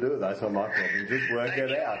do you want to do with that?" So I'm like, "Well, just work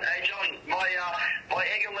it out." Hey John, my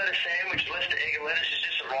egg and lettuce sandwich, Leicester egg and lettuce, has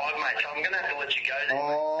just arrived, mate. So I'm going to have to let you go there.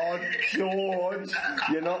 Oh, George,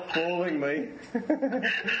 you're not fooling me.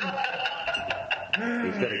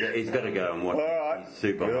 He's got to go and watch All right, his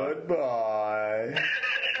Super Hot. goodbye.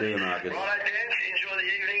 See you, Marcus. Righto, Dan. Enjoy the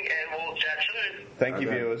evening, and we'll chat soon. Thank you,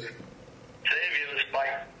 Okay. viewers. See you, viewers. Bye.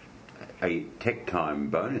 A tech time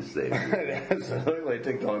bonus there. Absolutely,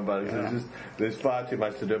 tick time bonus. There's far too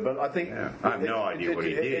much to do, but I think Yeah. I have no idea what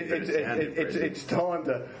he did, but it sounded impressive. it's time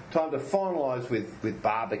to finalise with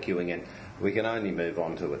barbecuing, and we can only move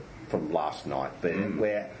on to it from last night,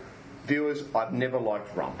 where viewers, I've never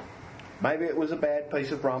liked rump. Maybe it was a bad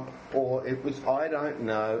piece of rump, or it was, I don't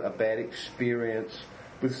know, a bad experience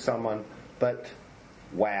with someone, but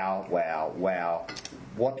wow.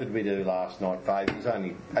 What did we do last night, Faith? It's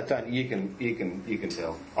only you can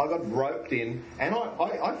tell. I got roped in, and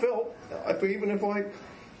I felt, even if I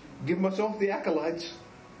give myself the accolades,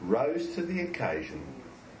 rose to the occasion.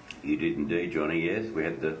 You did indeed, Johnny, yes. We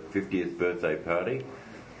had the 50th birthday party,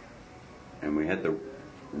 and we had the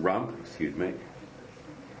rump,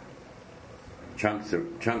 chunks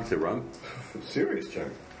of rump, Serious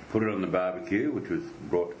joke. put it on the barbecue, which was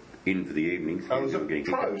brought in for the evening. It was a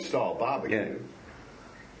pro-style barbecue. Yeah.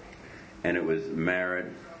 And it was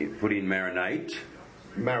put in marinade.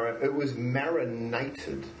 It was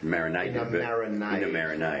marinated. Marinated. In a marinade. In a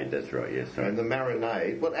marinade, that's right, yes. Sorry. And the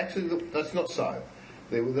marinade, well, actually, that's not so.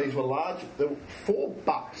 These were large. There were 4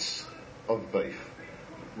 butts of beef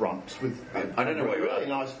rumps with I don't know why a you're really asking.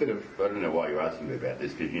 nice bit of. I don't know why you're asking me about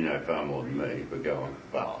this, because you know far more than me, but go on.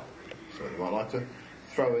 Well, so you might like to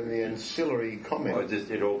throw in the ancillary comment. Well,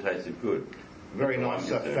 it all tasted good. Very That's all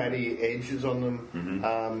nice I'm concerned fatty edges on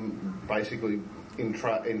them. Basically in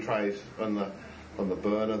trays on the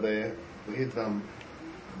burner there. We've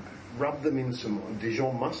rubbed them in some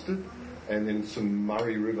Dijon mustard and then some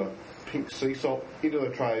Murray River pink sea salt into the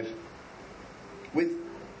trays with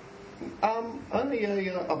only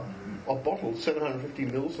a bottle, 750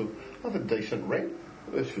 mils of a decent red.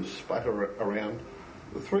 This was splatter around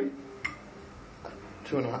the 3.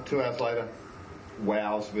 2 hours later,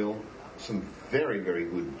 Wowsville, some very, very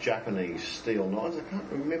good Japanese steel knives. I can't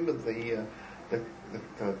remember the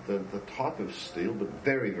type of steel, but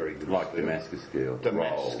very, very good. Like steel. Damascus steel.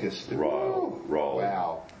 Damascus steel. Roll.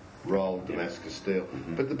 Wow. Rolled Damascus steel.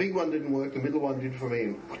 But the big one didn't work. The middle one did for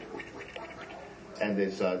me. And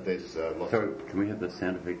there's lots. Sorry, can we have the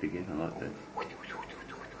sound effect again? I like that.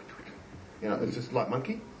 You know, it's just like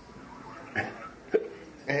monkey.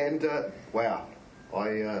 And wow,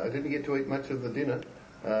 I didn't get to eat much of the dinner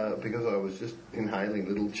because I was just inhaling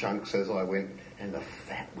little chunks as I went, and the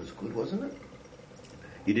fat was good, wasn't it?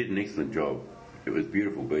 You did an excellent job. It was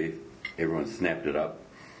beautiful beef. Everyone snapped it up.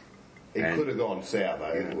 It could have gone sour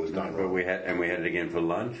though if it was done But right. we had it again for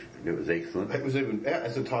lunch. It was excellent. It was even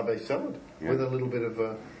as a Thai based salad with a little bit of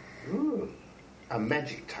a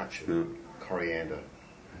magic touch of coriander.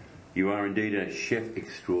 You are indeed a chef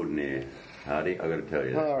extraordinaire, Hardy. I've got to tell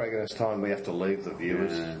you that. I reckon it's time we have to leave the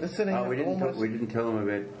viewers. We didn't tell them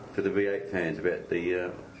about, for the V8 fans, about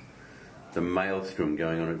the maelstrom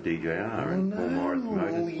going on at DJR and Paul Morris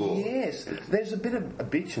Motorsport. Yes, there's a bit of a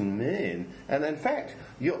bitch and moan, and in fact,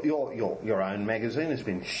 your own magazine has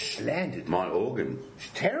been slandered My organ.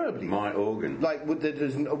 terribly. My organ. Like,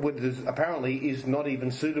 apparently is not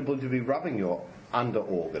even suitable to be rubbing your under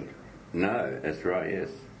organ. No, that's right,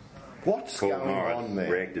 yes. What's Paul going Morris on there?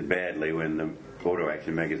 reacted badly when the Auto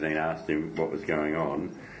Action magazine asked him what was going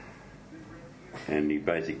on. And he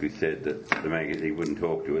basically said that he wouldn't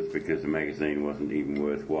talk to us because the magazine wasn't even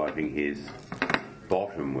worth wiping his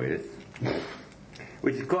bottom with.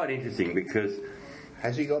 Which is quite interesting because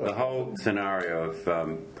Has he got the whole scenario of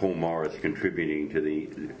Paul Morris contributing to the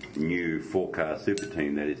new 4-car super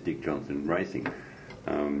team that is Dick Johnson Racing,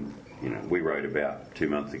 we wrote about 2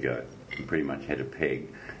 months ago and pretty much had a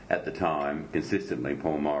peg. At the time, consistently,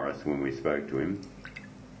 Paul Morris, when I spoke to him,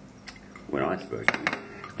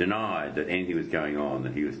 denied that anything was going on,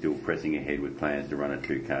 that he was still pressing ahead with plans to run a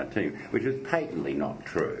 2-car team, which was patently not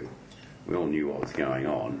true. We all knew what was going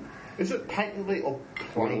on. Is it patently or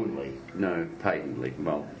plainly? No, patently.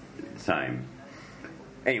 Well, same.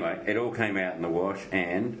 Anyway, it all came out in the wash,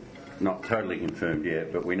 and not totally confirmed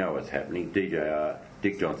yet, but we know what's happening. DJR,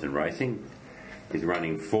 Dick Johnson Racing, is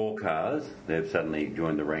running 4 cars. They've suddenly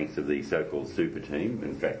joined the ranks of the so-called super team.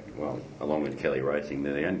 In fact, well, along with Kelly Racing,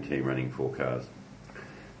 they're the only team running 4 cars.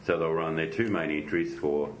 So they'll run their 2 main entries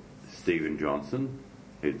for Stephen Johnson,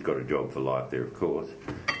 who's got a job for life there, of course.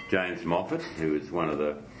 James Moffat, who is one of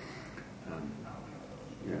the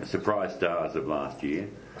surprise stars of last year.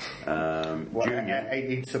 Junior.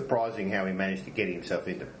 It's surprising how he managed to get himself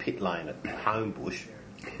into pit lane at Homebush.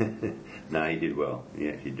 No, he did well. He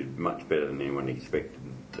actually did much better than anyone expected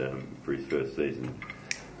for his first season.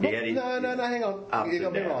 No, hang on. You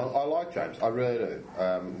got me wrong. I like James. I really do.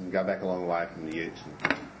 Go back a long way from the Utes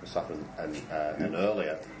and stuff and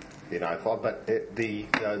earlier, But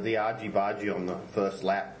the argy-bargy on the first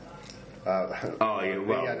lap. That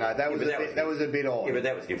was a bit odd. Yeah, but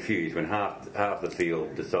that was confused when half the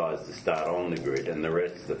field decides to start on the grid and the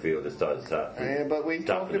rest of the field decides to start. Yeah, but we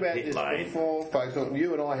talked about this before, folks.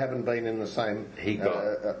 You and I haven't been in the same. He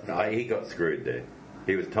got screwed there.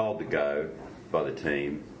 He was told to go by the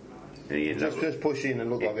team, and he ended up just push in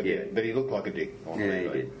and look like a dick. But he looked like a dick. He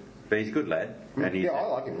did. But he's a good lad. And I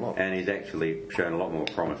like him a lot. And he's actually shown a lot more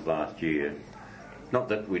promise last year. Not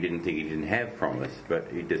that we didn't think he didn't have promise, but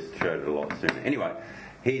he just showed it a lot sooner. Anyway,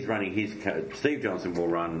 he's running his car. Steve Johnson will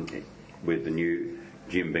run with the new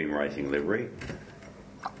Jim Beam Racing livery.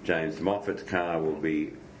 James Moffat's car will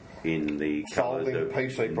be in the colours of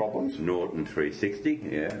PC problems. Norton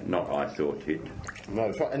 360, not eyesore tipped. No,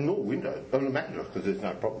 that's right, and no window on the Macintosh because there's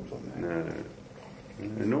no problems on there.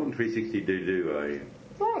 No, Norton 360 do a.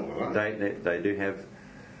 Oh, they do have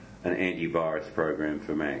an antivirus program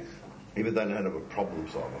for Macs. Even they don't have a problem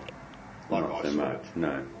solver. Not so much,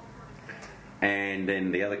 no. And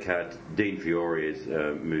then the other car, Dean Fiore is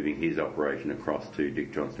moving his operation across to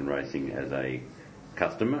Dick Johnson Racing as a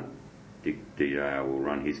customer. DJR will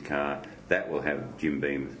run his car. That will have Jim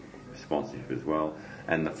Beam sponsorship as well.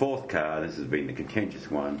 And the 4th car, this has been the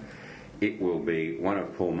contentious one, it will be one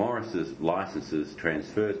of Paul Morris's licences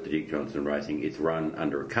transferred to Dick Johnson Racing. It's run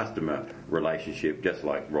under a customer relationship, just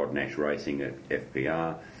like Rod Nash Racing at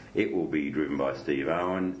FPR. It will be driven by Steve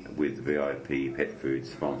Owen with VIP pet food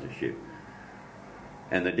sponsorship.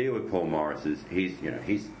 And the deal with Paul Morris is he's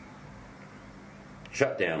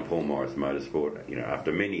shut down Paul Morris Motorsport.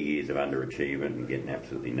 After many years of underachievement and getting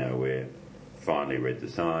absolutely nowhere, finally read the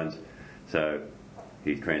signs. So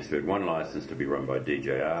he's transferred one licence to be run by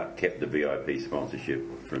DJR, kept the VIP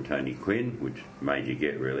sponsorship from Tony Quinn, which made you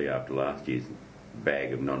get really after last year's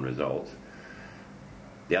bag of non-results.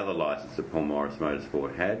 The other licence that Paul Morris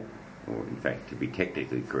Motorsport had, or in fact to be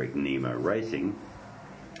technically correct, Nemo Racing,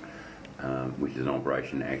 which is an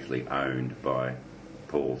operation actually owned by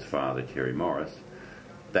Paul's father, Terry Morris,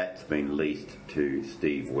 that's been leased to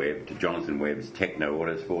Steve Webb, to Jonathan Webb's Techno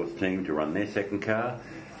Autosports team to run their second car,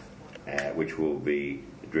 which will be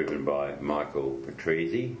driven by Michael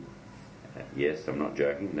Patrese. Yes, I'm not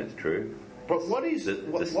joking, that's true. But what is...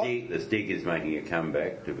 The Stig is making a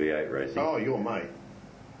comeback to V8 Racing. Oh, your mate.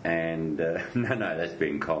 And no, that's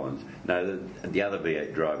Ben Collins. No, the other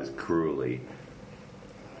V8 drivers cruelly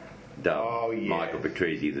dubbed Michael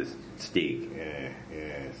Patrese the Stig.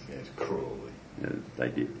 Yes, cruelly. They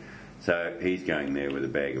did. So he's going there with a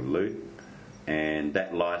bag of loot, and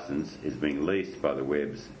that licence is being leased by the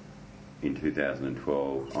Webbs in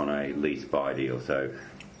 2012 on a lease-buy deal. So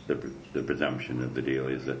the presumption of the deal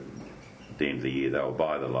is that at the end of the year they'll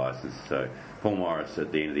buy the licence. So Paul Morris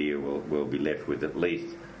at the end of the year will be left with at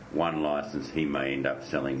least one licence. He may end up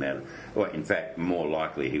selling that. Well, in fact, more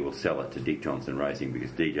likely he will sell it to Dick Johnson Racing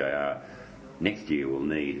because DJR next year will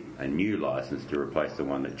need a new licence to replace the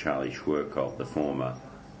one that Charlie Schwerkolt, the former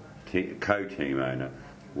co-team owner,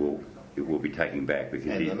 will be taking back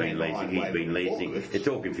because he's been leasing. It's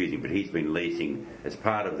all confusing, but he's been leasing as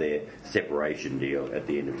part of their separation deal at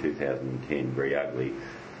the end of 2010. Very ugly.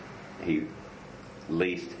 He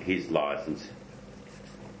leased his licence,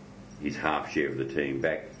 his half share of the team,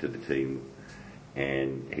 back to the team,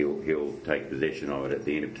 and he'll take possession of it at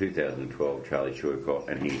the end of 2012. Charlie Schwerkolt,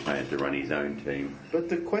 and he plans to run his own team. But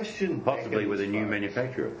the question, possibly with a new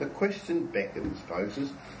manufacturer. The question beckons, folks, is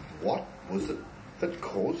what was it that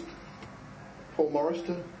caused Paul Morris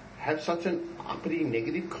to have such an uppity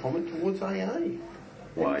negative comment towards AA?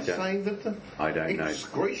 Well, saying that the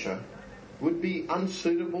excretia would be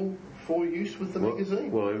unsuitable for use with the magazine.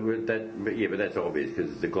 Well, but that's obvious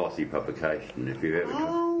because it's a glossy publication.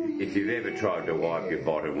 If you've ever tried to wipe your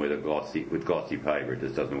bottom with glossy paper, it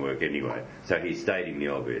just doesn't work anyway. So he's stating the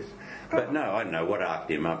obvious. But no, I don't know what arced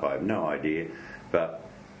him up. I have no idea. But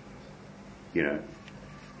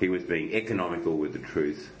he was being economical with the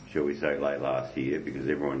truth, shall we say, late last year because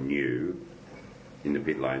everyone knew in the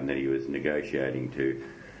pit lane that he was negotiating to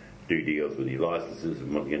do deals with your licenses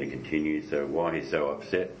and what's going to continue. So why he's so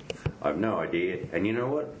upset, I've no idea. And you know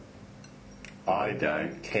what? I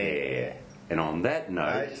don't care. And on that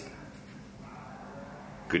note,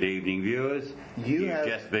 good evening, viewers. You've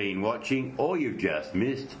just been watching, or you've just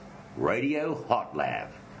missed, Radio Hot Lab.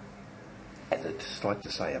 And I'd just like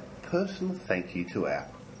to say a personal thank you to our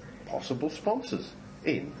possible sponsors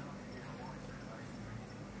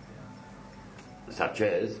such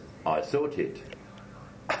as iSorted,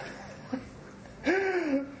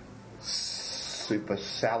 Super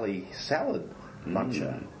Sally Salad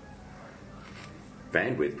Muncher.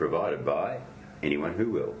 Bandwidth provided by anyone who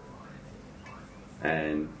will.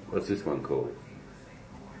 And what's this one called?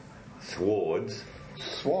 Swords.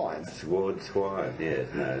 Swine. Swords Swine, yes.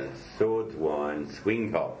 No, Swords Wine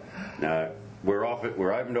Swing Top. No, we're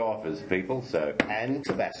open to offers, people, so... And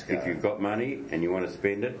Tabasco. If you've got money and you want to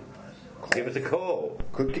spend it, give us a call.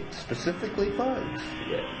 Could get specifically phones.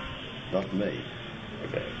 Yeah. Not me.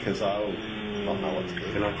 Okay. Because I'll know what's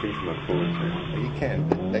good. Can I finish my corn now? You can,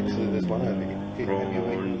 but actually there's one over here.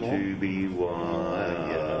 Born to be wild.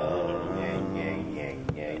 Yeah.